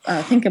out,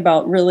 think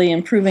about really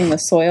improving the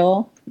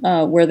soil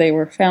where they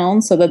were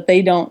found, so that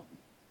they don't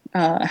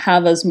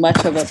have as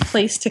much of a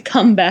place to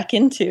come back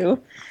into.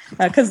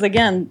 Because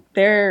again,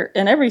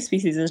 in every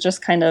species is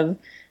just kind of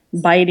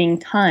biding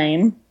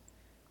time.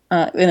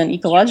 In an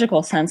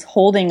ecological sense,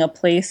 holding a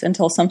place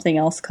until something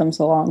else comes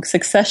along.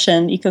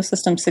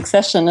 Ecosystem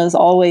succession is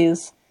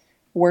always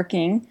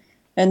working,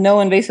 and no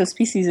invasive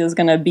species is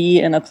going to be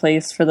in a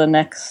place for the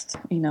next,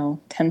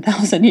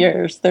 10,000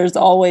 years. There's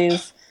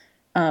always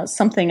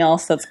something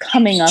else that's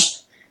coming up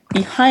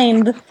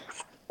behind,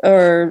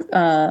 or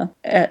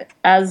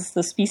as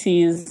the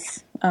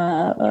species,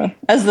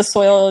 as the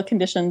soil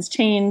conditions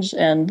change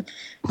and,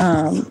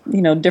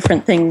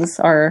 different things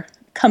are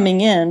coming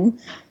in,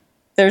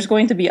 there's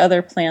going to be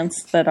other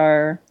plants that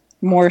are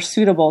more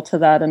suitable to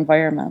that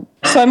environment.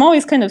 So I'm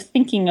always kind of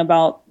thinking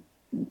about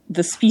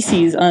the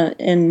species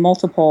in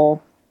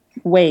multiple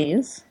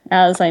ways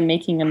as I'm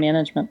making a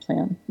management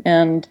plan.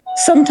 And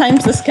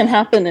sometimes this can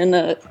happen in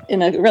a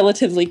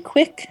relatively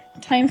quick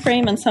time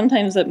frame, and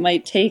sometimes it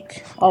might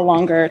take a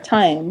longer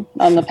time.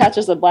 On the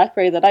patches of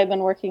blackberry that I've been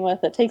working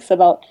with, it takes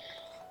about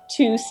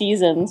 2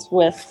 seasons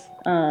with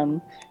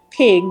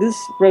pigs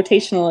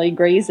rotationally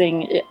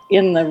grazing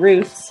in the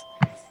roots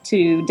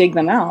to dig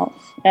them out.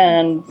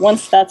 And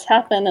once that's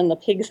happened and the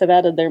pigs have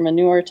added their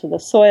manure to the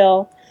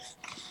soil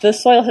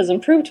has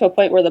improved to a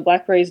point where the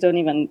blackberries don't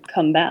even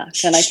come back.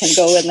 And I can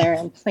go in there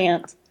and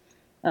plant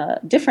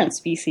different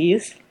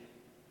species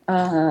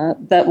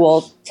that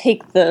will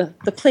take the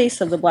place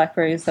of the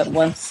blackberries that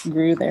once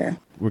grew there.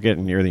 We're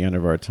getting near the end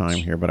of our time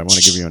here, but I want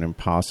to give you an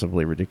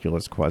impossibly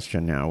ridiculous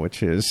question now,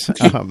 which is,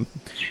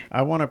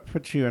 I want to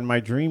put you in my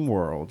dream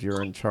world.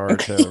 You're in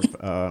charge of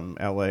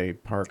LA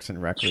Parks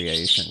and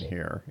Recreation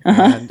here.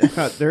 And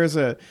there's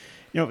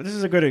this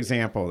is a good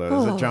example, though.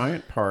 There's a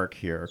giant park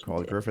here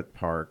called Griffith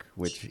Park,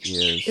 which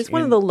is... It's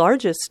one of the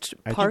largest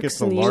parks. I think it's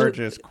the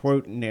largest,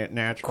 quote,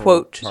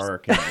 natural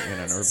park in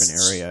an urban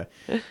area.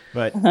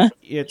 But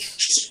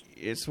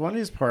it's one of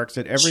these parks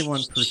that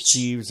everyone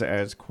perceives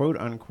as, quote,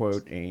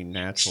 unquote, a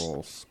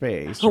natural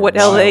space. What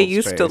LA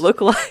used to look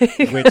like.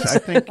 Which I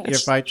think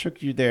if I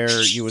took you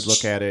there, you would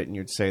look at it and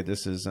you'd say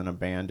this is an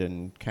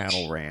abandoned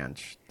cattle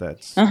ranch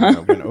that's been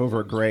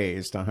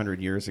overgrazed 100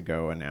 years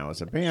ago and now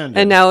is abandoned.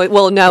 And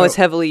now it's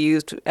heavily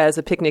used as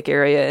a picnic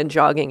area and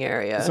jogging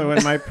area. So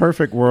in my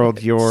perfect world,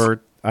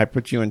 I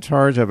put you in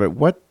charge of it.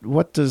 What are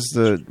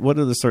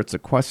the sorts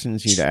of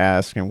questions you'd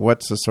ask, and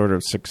what's the sort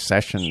of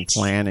succession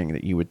planning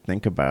that you would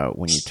think about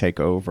when you take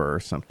over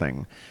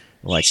something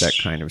like that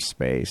kind of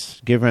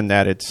space? Given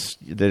that its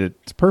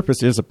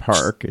purpose is a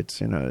park,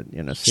 it's in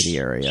a city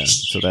area,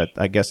 so that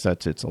I guess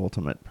that's its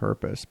ultimate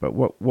purpose. But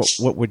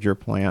what would your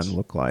plan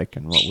look like,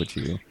 and what would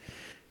you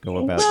go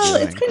about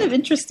doing? It's kind of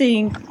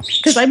interesting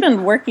because I've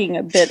been working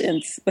a bit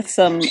with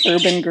some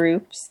urban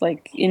groups,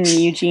 like in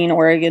Eugene,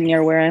 Oregon,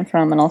 near where I'm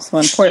from, and also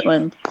in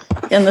Portland.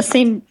 And the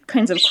same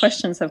kinds of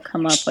questions have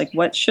come up, like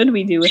what should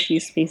we do with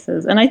these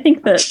spaces? And I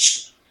think that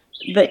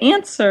the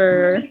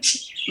answer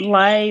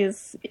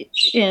lies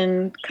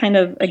in kind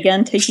of,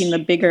 again, taking the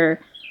bigger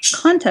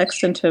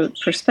context into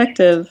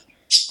perspective.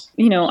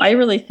 I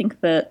really think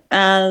that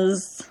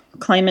as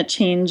climate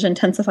change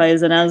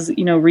intensifies and as,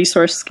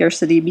 resource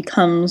scarcity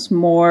becomes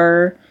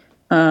more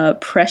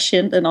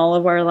prescient in all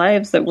of our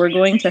lives, that we're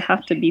going to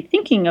have to be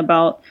thinking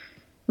about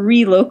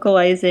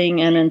relocalizing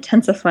and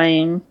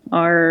intensifying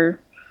our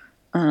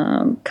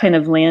kind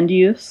of land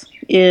use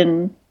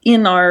in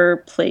our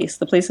place,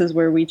 the places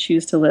where we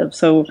choose to live.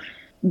 So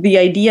the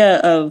idea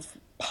of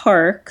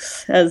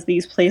parks as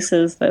these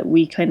places that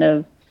we kind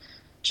of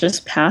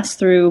just pass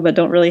through but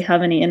don't really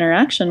have any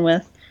interaction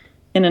with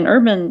in an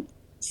urban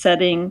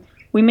setting,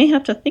 we may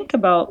have to think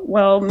about,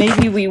 well,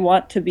 maybe we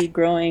want to be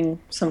growing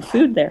some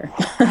food there.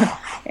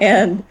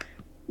 And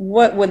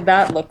what would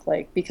that look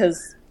like?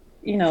 Because,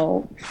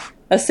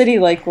 a city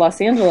like Los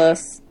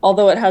Angeles,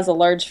 although it has a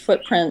large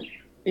footprint,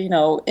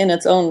 in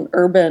its own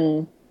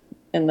urban,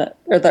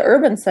 the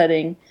urban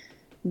setting,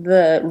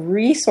 the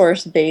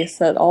resource base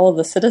that all of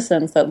the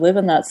citizens that live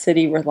in that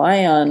city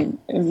rely on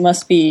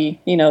must be,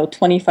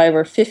 25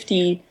 or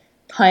 50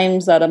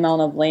 times that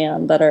amount of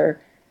land that are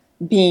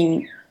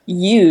being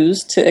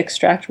used to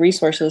extract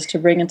resources to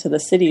bring into the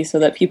city so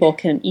that people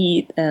can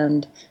eat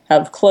and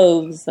have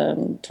clothes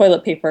and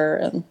toilet paper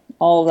and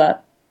all of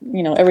that,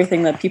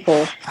 everything that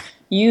people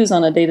use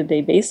on a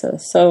day-to-day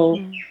basis. So,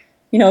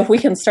 if we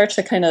can start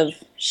to kind of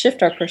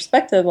shift our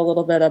perspective a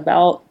little bit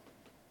about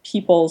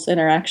people's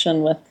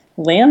interaction with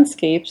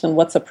landscapes and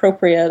what's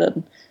appropriate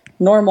and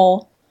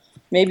normal,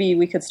 maybe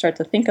we could start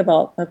to think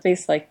about a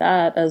place like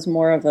that as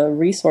more of a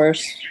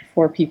resource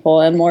for people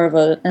and more of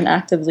an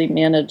actively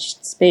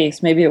managed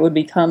space. Maybe it would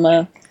become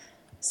a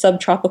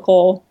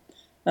subtropical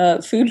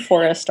food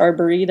forest,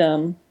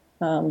 arboretum,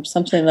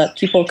 something that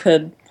people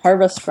could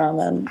harvest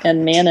from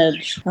and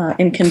manage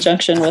in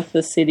conjunction with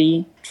the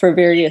city for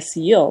various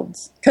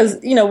yields. Because,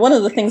 one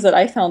of the things that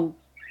I found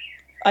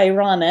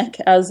ironic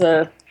as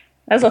a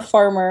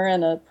farmer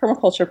and a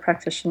permaculture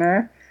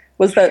practitioner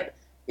was that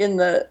in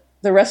the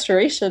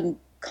restoration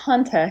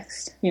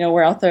context,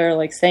 we're out there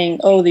like saying,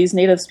 oh, these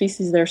native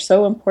species, they're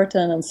so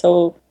important and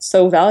so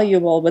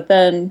valuable. But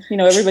then,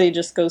 everybody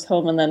just goes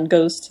home and then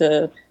goes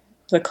to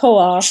the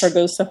co-op or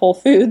goes to Whole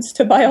Foods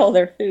to buy all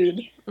their food.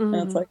 Mm-hmm.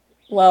 And it's like,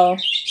 well,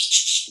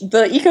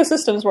 the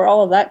ecosystems where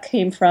all of that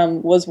came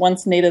from was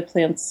once native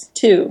plants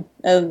too.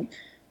 And,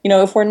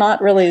 if we're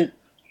not really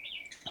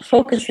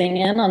focusing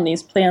in on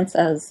these plants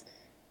as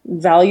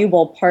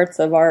valuable parts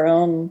of our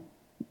own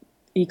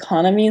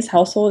economies,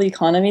 household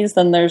economies,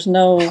 then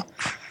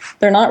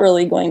they're not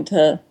really going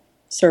to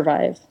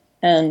survive.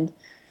 And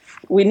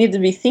we need to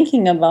be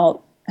thinking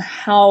about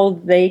how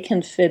they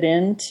can fit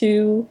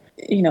into,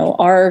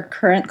 our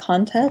current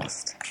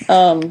context.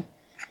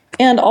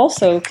 And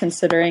also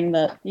considering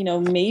that,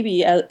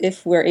 maybe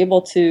if we're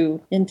able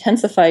to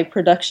intensify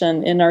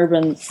production in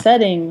urban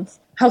settings,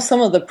 how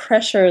some of the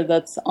pressure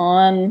that's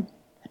on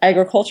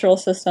agricultural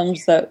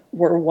systems that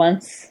were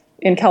once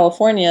in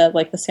California,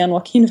 like the San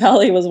Joaquin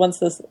Valley was once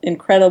this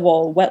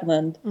incredible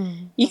wetland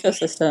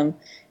ecosystem.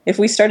 If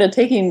we started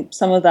taking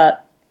some of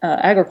that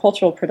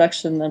agricultural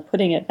production and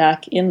putting it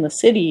back in the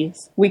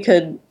cities, we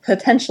could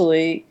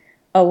potentially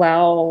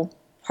allow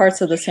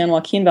parts of the San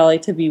Joaquin Valley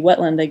to be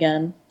wetland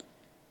again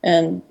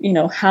and,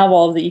 have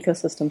all of the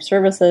ecosystem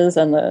services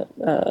and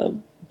the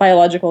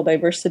biological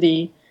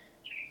diversity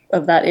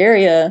of that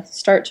area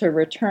start to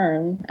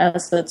return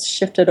as it's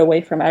shifted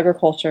away from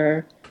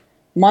monoculture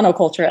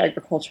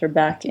agriculture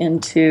back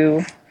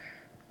into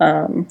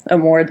a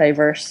more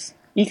diverse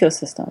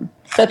ecosystem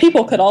that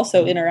people could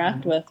also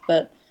interact with,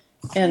 but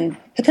in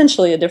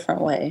potentially a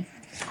different way.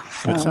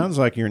 It sounds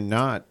like you're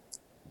not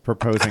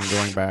proposing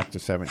going back to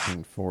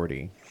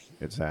 1740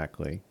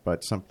 exactly,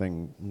 but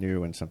something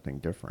new and something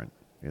different.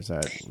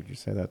 Would you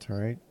say that's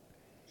right?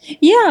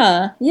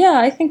 Yeah,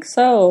 I think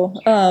so.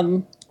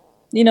 I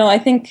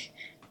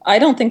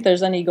don't think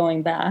there's any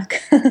going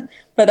back,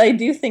 but I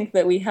do think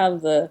that we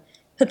have the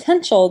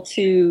potential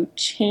to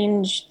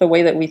change the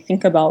way that we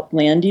think about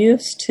land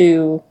use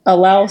to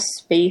allow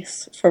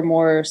space for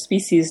more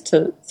species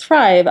to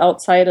thrive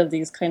outside of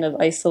these kind of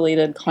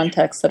isolated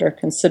contexts that are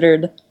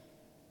considered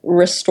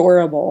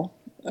restorable,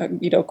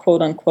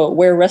 quote unquote,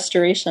 where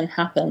restoration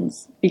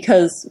happens,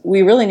 because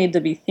we really need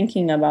to be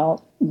thinking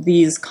about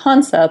these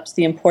concepts,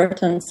 the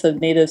importance of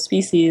native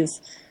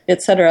species,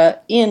 etc.,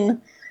 in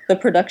the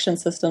production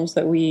systems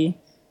that we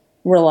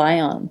rely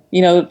on.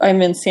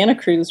 I'm in Santa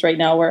Cruz right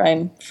now where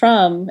I'm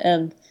from,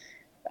 and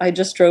I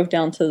just drove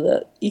down to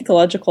the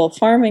ecological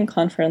farming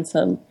conference,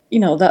 and,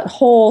 that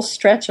whole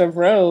stretch of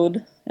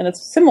road, and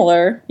it's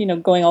similar,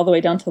 going all the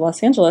way down to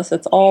Los Angeles,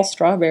 it's all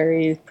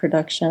strawberry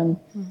production.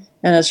 Mm-hmm.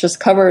 And it's just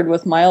covered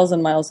with miles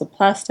and miles of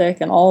plastic,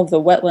 and all of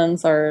the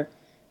wetlands are,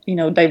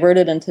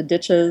 diverted into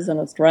ditches, and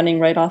it's running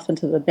right off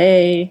into the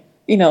bay.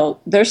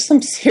 There's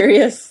some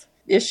serious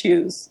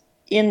issues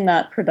in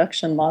that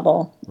production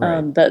model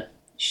that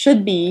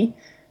should be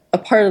a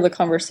part of the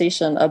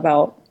conversation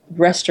about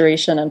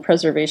restoration and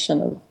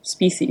preservation of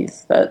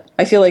species. But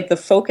I feel like the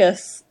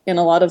focus in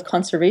a lot of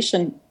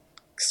conservation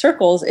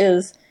circles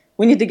is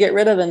we need to get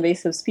rid of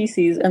invasive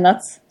species, and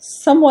that's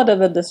somewhat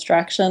of a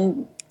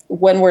distraction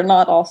when we're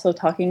not also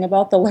talking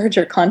about the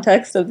larger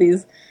context of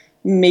these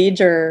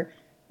major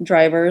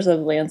drivers of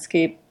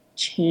landscape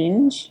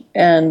change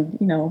and,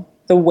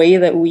 the way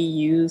that we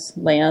use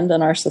land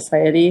in our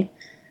society,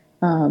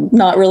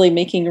 not really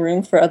making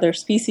room for other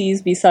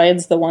species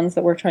besides the ones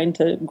that we're trying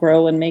to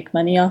grow and make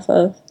money off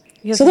of.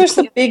 Yes. So there's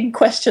some big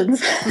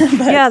questions.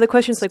 Yeah, the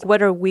question's like,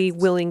 what are we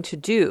willing to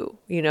do?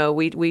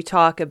 We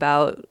talk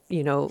about,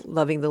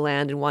 loving the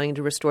land and wanting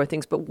to restore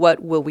things, but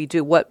what will we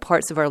do? What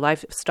parts of our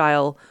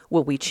lifestyle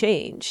will we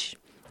change?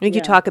 I think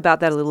you talk about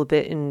that a little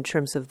bit in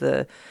terms of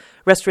the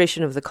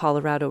restoration of the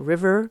Colorado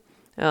River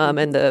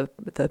and the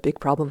big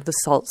problem of the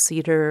salt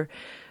cedar.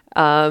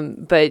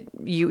 But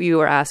you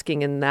are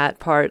asking in that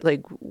part,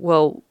 like,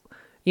 well,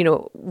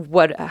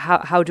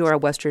 how do our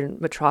Western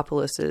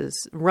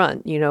metropolises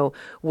run?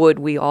 Would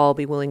we all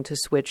be willing to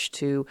switch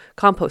to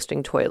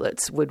composting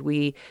toilets? Would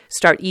we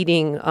start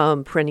eating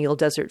perennial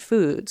desert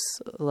foods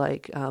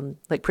like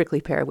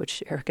prickly pear,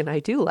 which Eric and I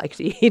do like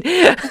to eat,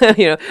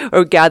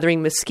 or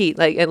gathering mesquite?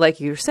 Like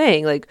you're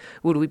saying,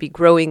 would we be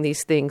growing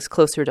these things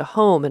closer to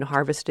home and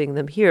harvesting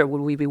them here?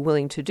 Would we be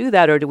willing to do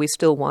that, or do we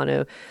still want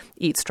to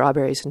eat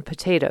strawberries and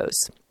potatoes?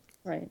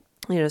 Right.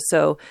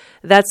 So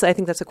I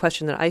think that's a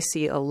question that I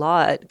see a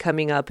lot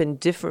coming up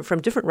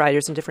from different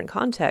writers in different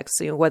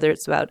contexts, whether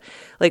it's about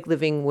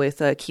living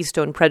with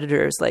keystone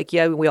predators,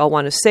 we all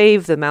want to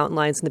save the mountain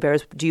lions and the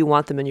bears. Do you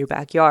want them in your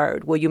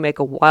backyard? Will you make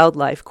a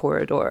wildlife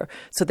corridor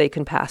so they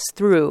can pass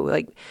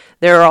through?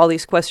 There are all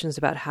these questions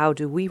about how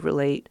do we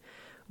relate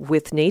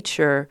with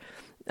nature.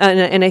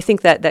 And I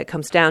think that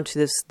comes down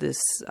to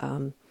this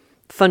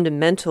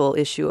fundamental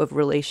issue of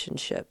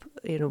relationship.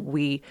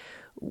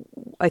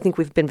 I think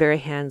we've been very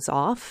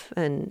hands-off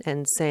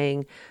and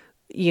saying,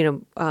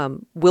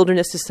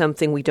 wilderness is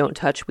something we don't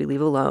touch, we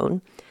leave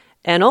alone.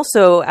 And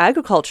also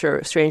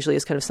agriculture, strangely,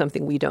 is kind of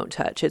something we don't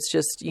touch. It's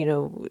just,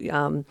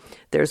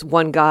 there's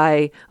one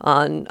guy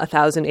on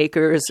 1,000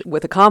 acres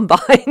with a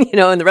combine,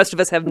 and the rest of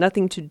us have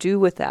nothing to do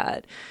with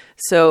that.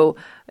 So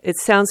it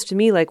sounds to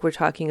me like we're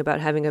talking about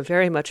having a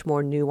very much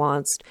more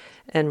nuanced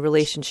and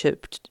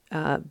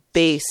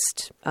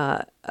relationship-based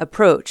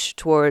approach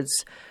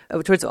towards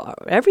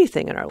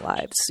everything in our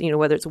lives,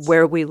 whether it's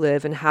where we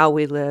live and how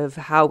we live,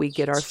 how we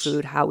get our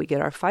food, how we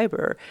get our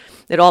fiber.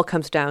 It all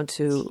comes down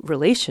to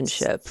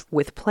relationship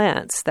with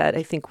plants that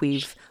I think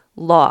we've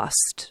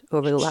lost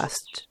over the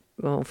last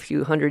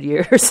few hundred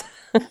years,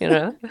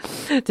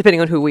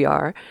 depending on who we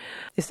are.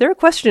 Is there a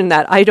question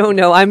that I don't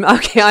know?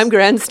 I'm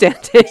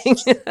grandstanding,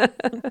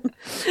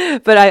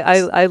 but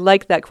I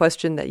like that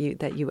question that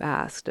you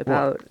asked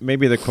about. Well,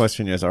 maybe the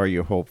question is, are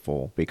you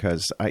hopeful?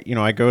 Because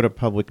I go to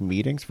public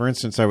meetings. For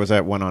instance, I was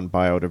at one on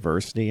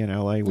biodiversity in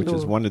LA, which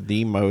is one of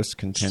the most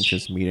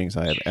contentious meetings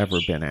I have ever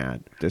been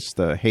at. Just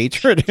the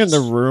hatred in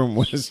the room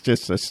was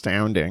just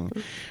astounding.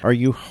 Are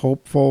you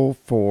hopeful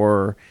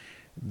for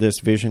this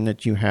vision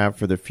that you have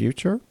for the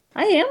future?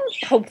 I am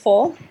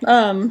hopeful.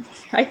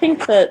 I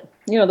think that,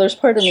 there's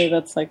part of me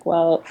that's like,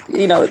 well,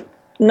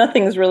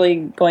 nothing's really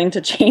going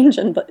to change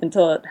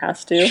until it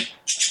has to.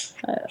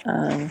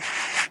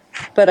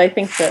 But I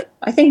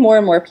think more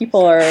and more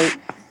people are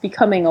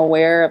becoming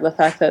aware of the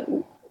fact that,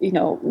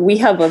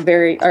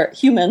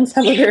 humans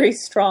have a very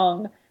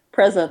strong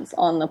presence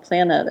on the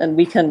planet, and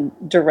we can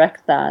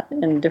direct that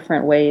in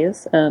different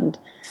ways. And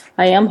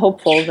I am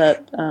hopeful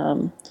that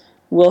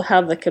we'll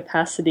have the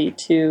capacity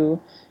to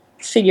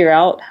figure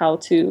out how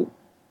to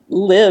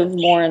live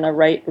more in a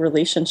right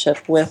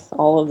relationship with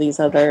all of these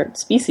other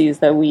species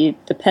that we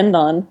depend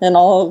on in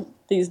all of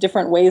these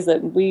different ways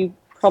that we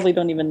probably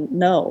don't even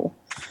know.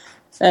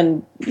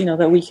 And,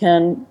 that we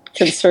can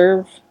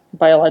conserve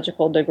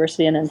biological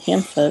diversity and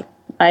enhance it.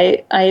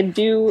 I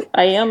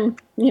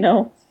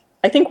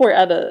think we're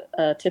at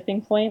a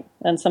tipping point,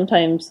 and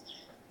sometimes,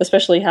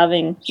 especially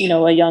having,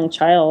 a young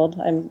child,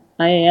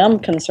 I am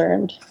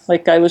concerned.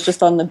 I was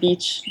just on the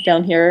beach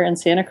down here in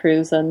Santa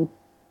Cruz, and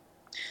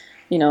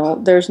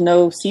there's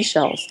no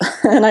seashells.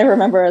 And I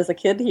remember as a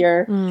kid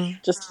here,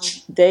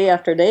 just day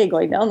after day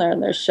going down there,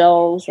 and there's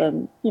shells.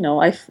 And,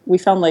 we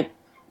found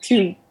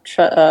 2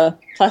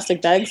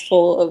 plastic bags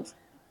full of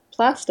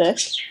plastic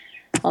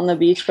on the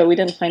beach, but we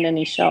didn't find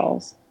any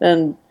shells.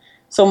 And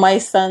so my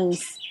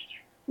son's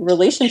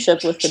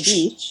relationship with the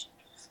beach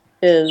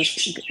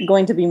is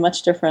going to be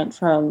much different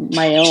from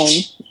my own,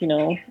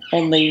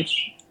 only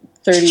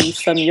 30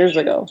 some years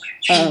ago.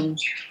 And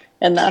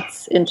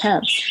that's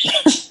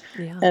intense.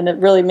 Yeah. And it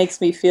really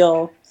makes me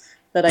feel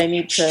that I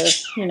need to,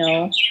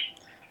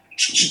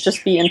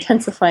 just be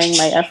intensifying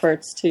my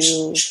efforts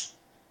to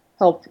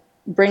help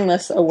bring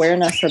this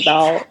awareness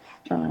about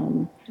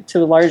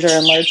to a larger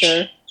and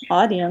larger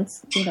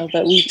audience,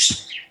 that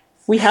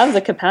we have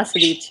the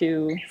capacity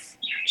to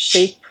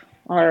shape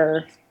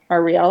our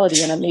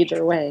reality in a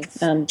major way.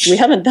 And we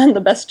haven't done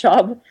the best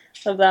job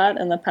of that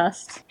in the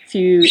past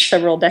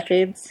several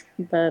decades,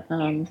 but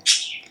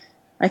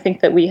I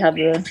think that we have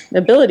the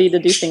ability to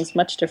do things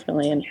much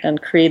differently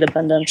and create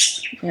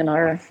abundance in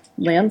our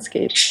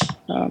landscape.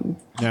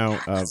 Now,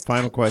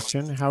 final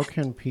question. How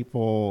can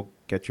people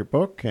get your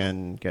book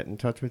and get in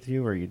touch with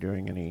you? Are you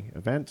doing any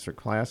events or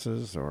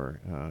classes,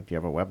 or do you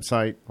have a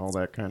website, all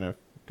that kind of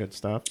good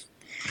stuff?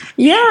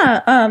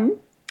 Yeah,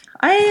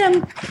 I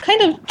am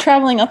kind of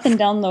traveling up and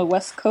down the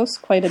West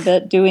Coast quite a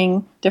bit,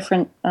 doing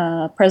different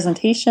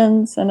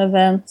presentations and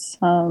events.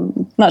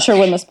 Not sure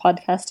when this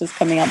podcast is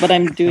coming out, but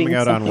I'm doing coming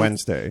out something. on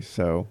Wednesday.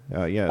 So,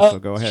 so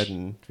go ahead,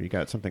 and if you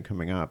got something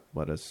coming up,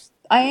 let us.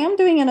 I am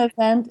doing an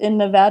event in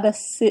Nevada,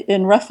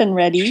 in Rough and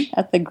Ready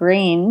at the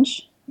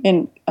Grange,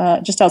 in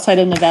just outside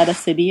of Nevada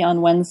City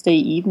on Wednesday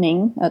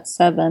evening at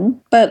 7.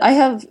 But I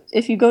have,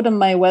 if you go to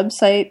my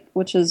website,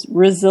 which is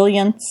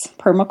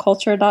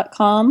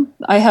resiliencepermaculture.com,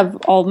 I have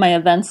all my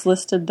events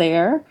listed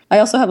there. I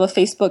also have a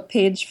Facebook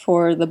page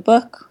for the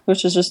book,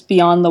 which is just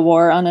Beyond the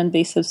War on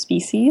Invasive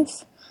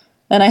Species.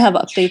 And I have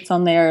updates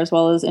on there as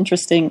well as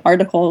interesting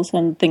articles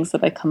and things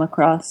that I come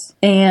across.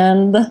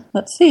 And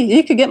let's see,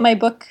 you could get my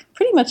book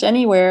pretty much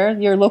anywhere,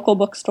 your local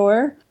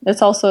bookstore.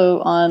 It's also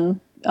online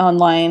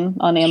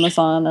on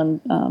Amazon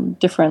and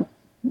different,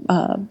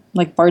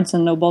 like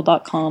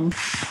bardsandnoble.com,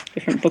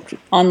 different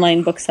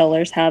online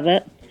booksellers have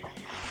it.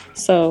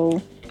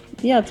 So,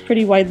 yeah, it's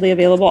pretty widely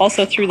available.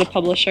 Also through the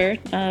publisher,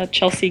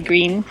 Chelsea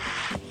Green's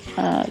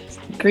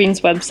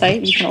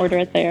website. You can order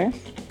it there.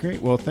 Great.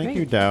 Well, thank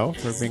you, Dow,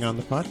 for being on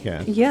the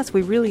podcast. Yes,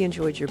 we really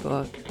enjoyed your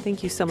book.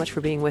 Thank you so much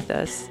for being with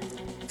us.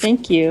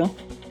 Thank you.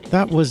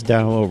 That was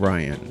Dow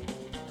O'Ryan.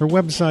 Her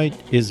website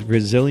is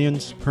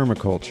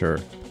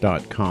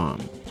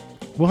resiliencepermaculture.com.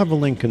 We'll have a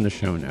link in the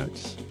show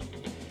notes.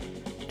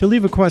 To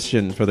leave a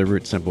question for the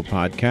Root Simple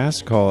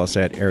podcast, call us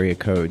at area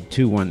code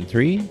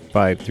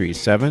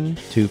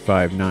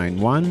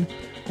 213-537-2591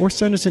 or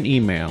send us an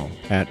email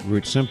at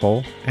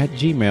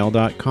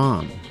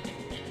rootsimple@gmail.com.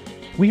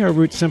 We are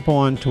Root Simple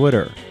on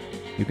Twitter.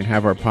 You can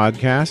have our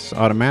podcasts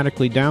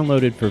automatically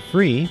downloaded for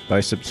free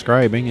by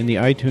subscribing in the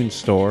iTunes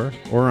Store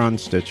or on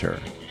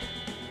Stitcher.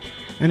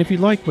 And if you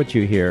like what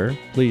you hear,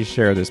 please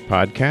share this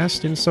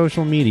podcast in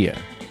social media.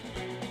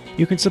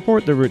 You can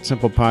support the Root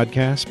Simple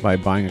podcast by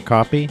buying a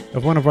copy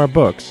of one of our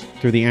books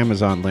through the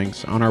Amazon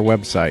links on our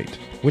website,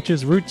 which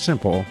is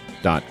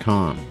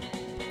rootsimple.com.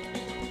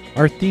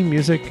 Our theme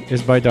music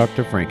is by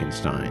Dr.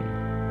 Frankenstein.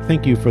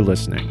 Thank you for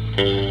listening.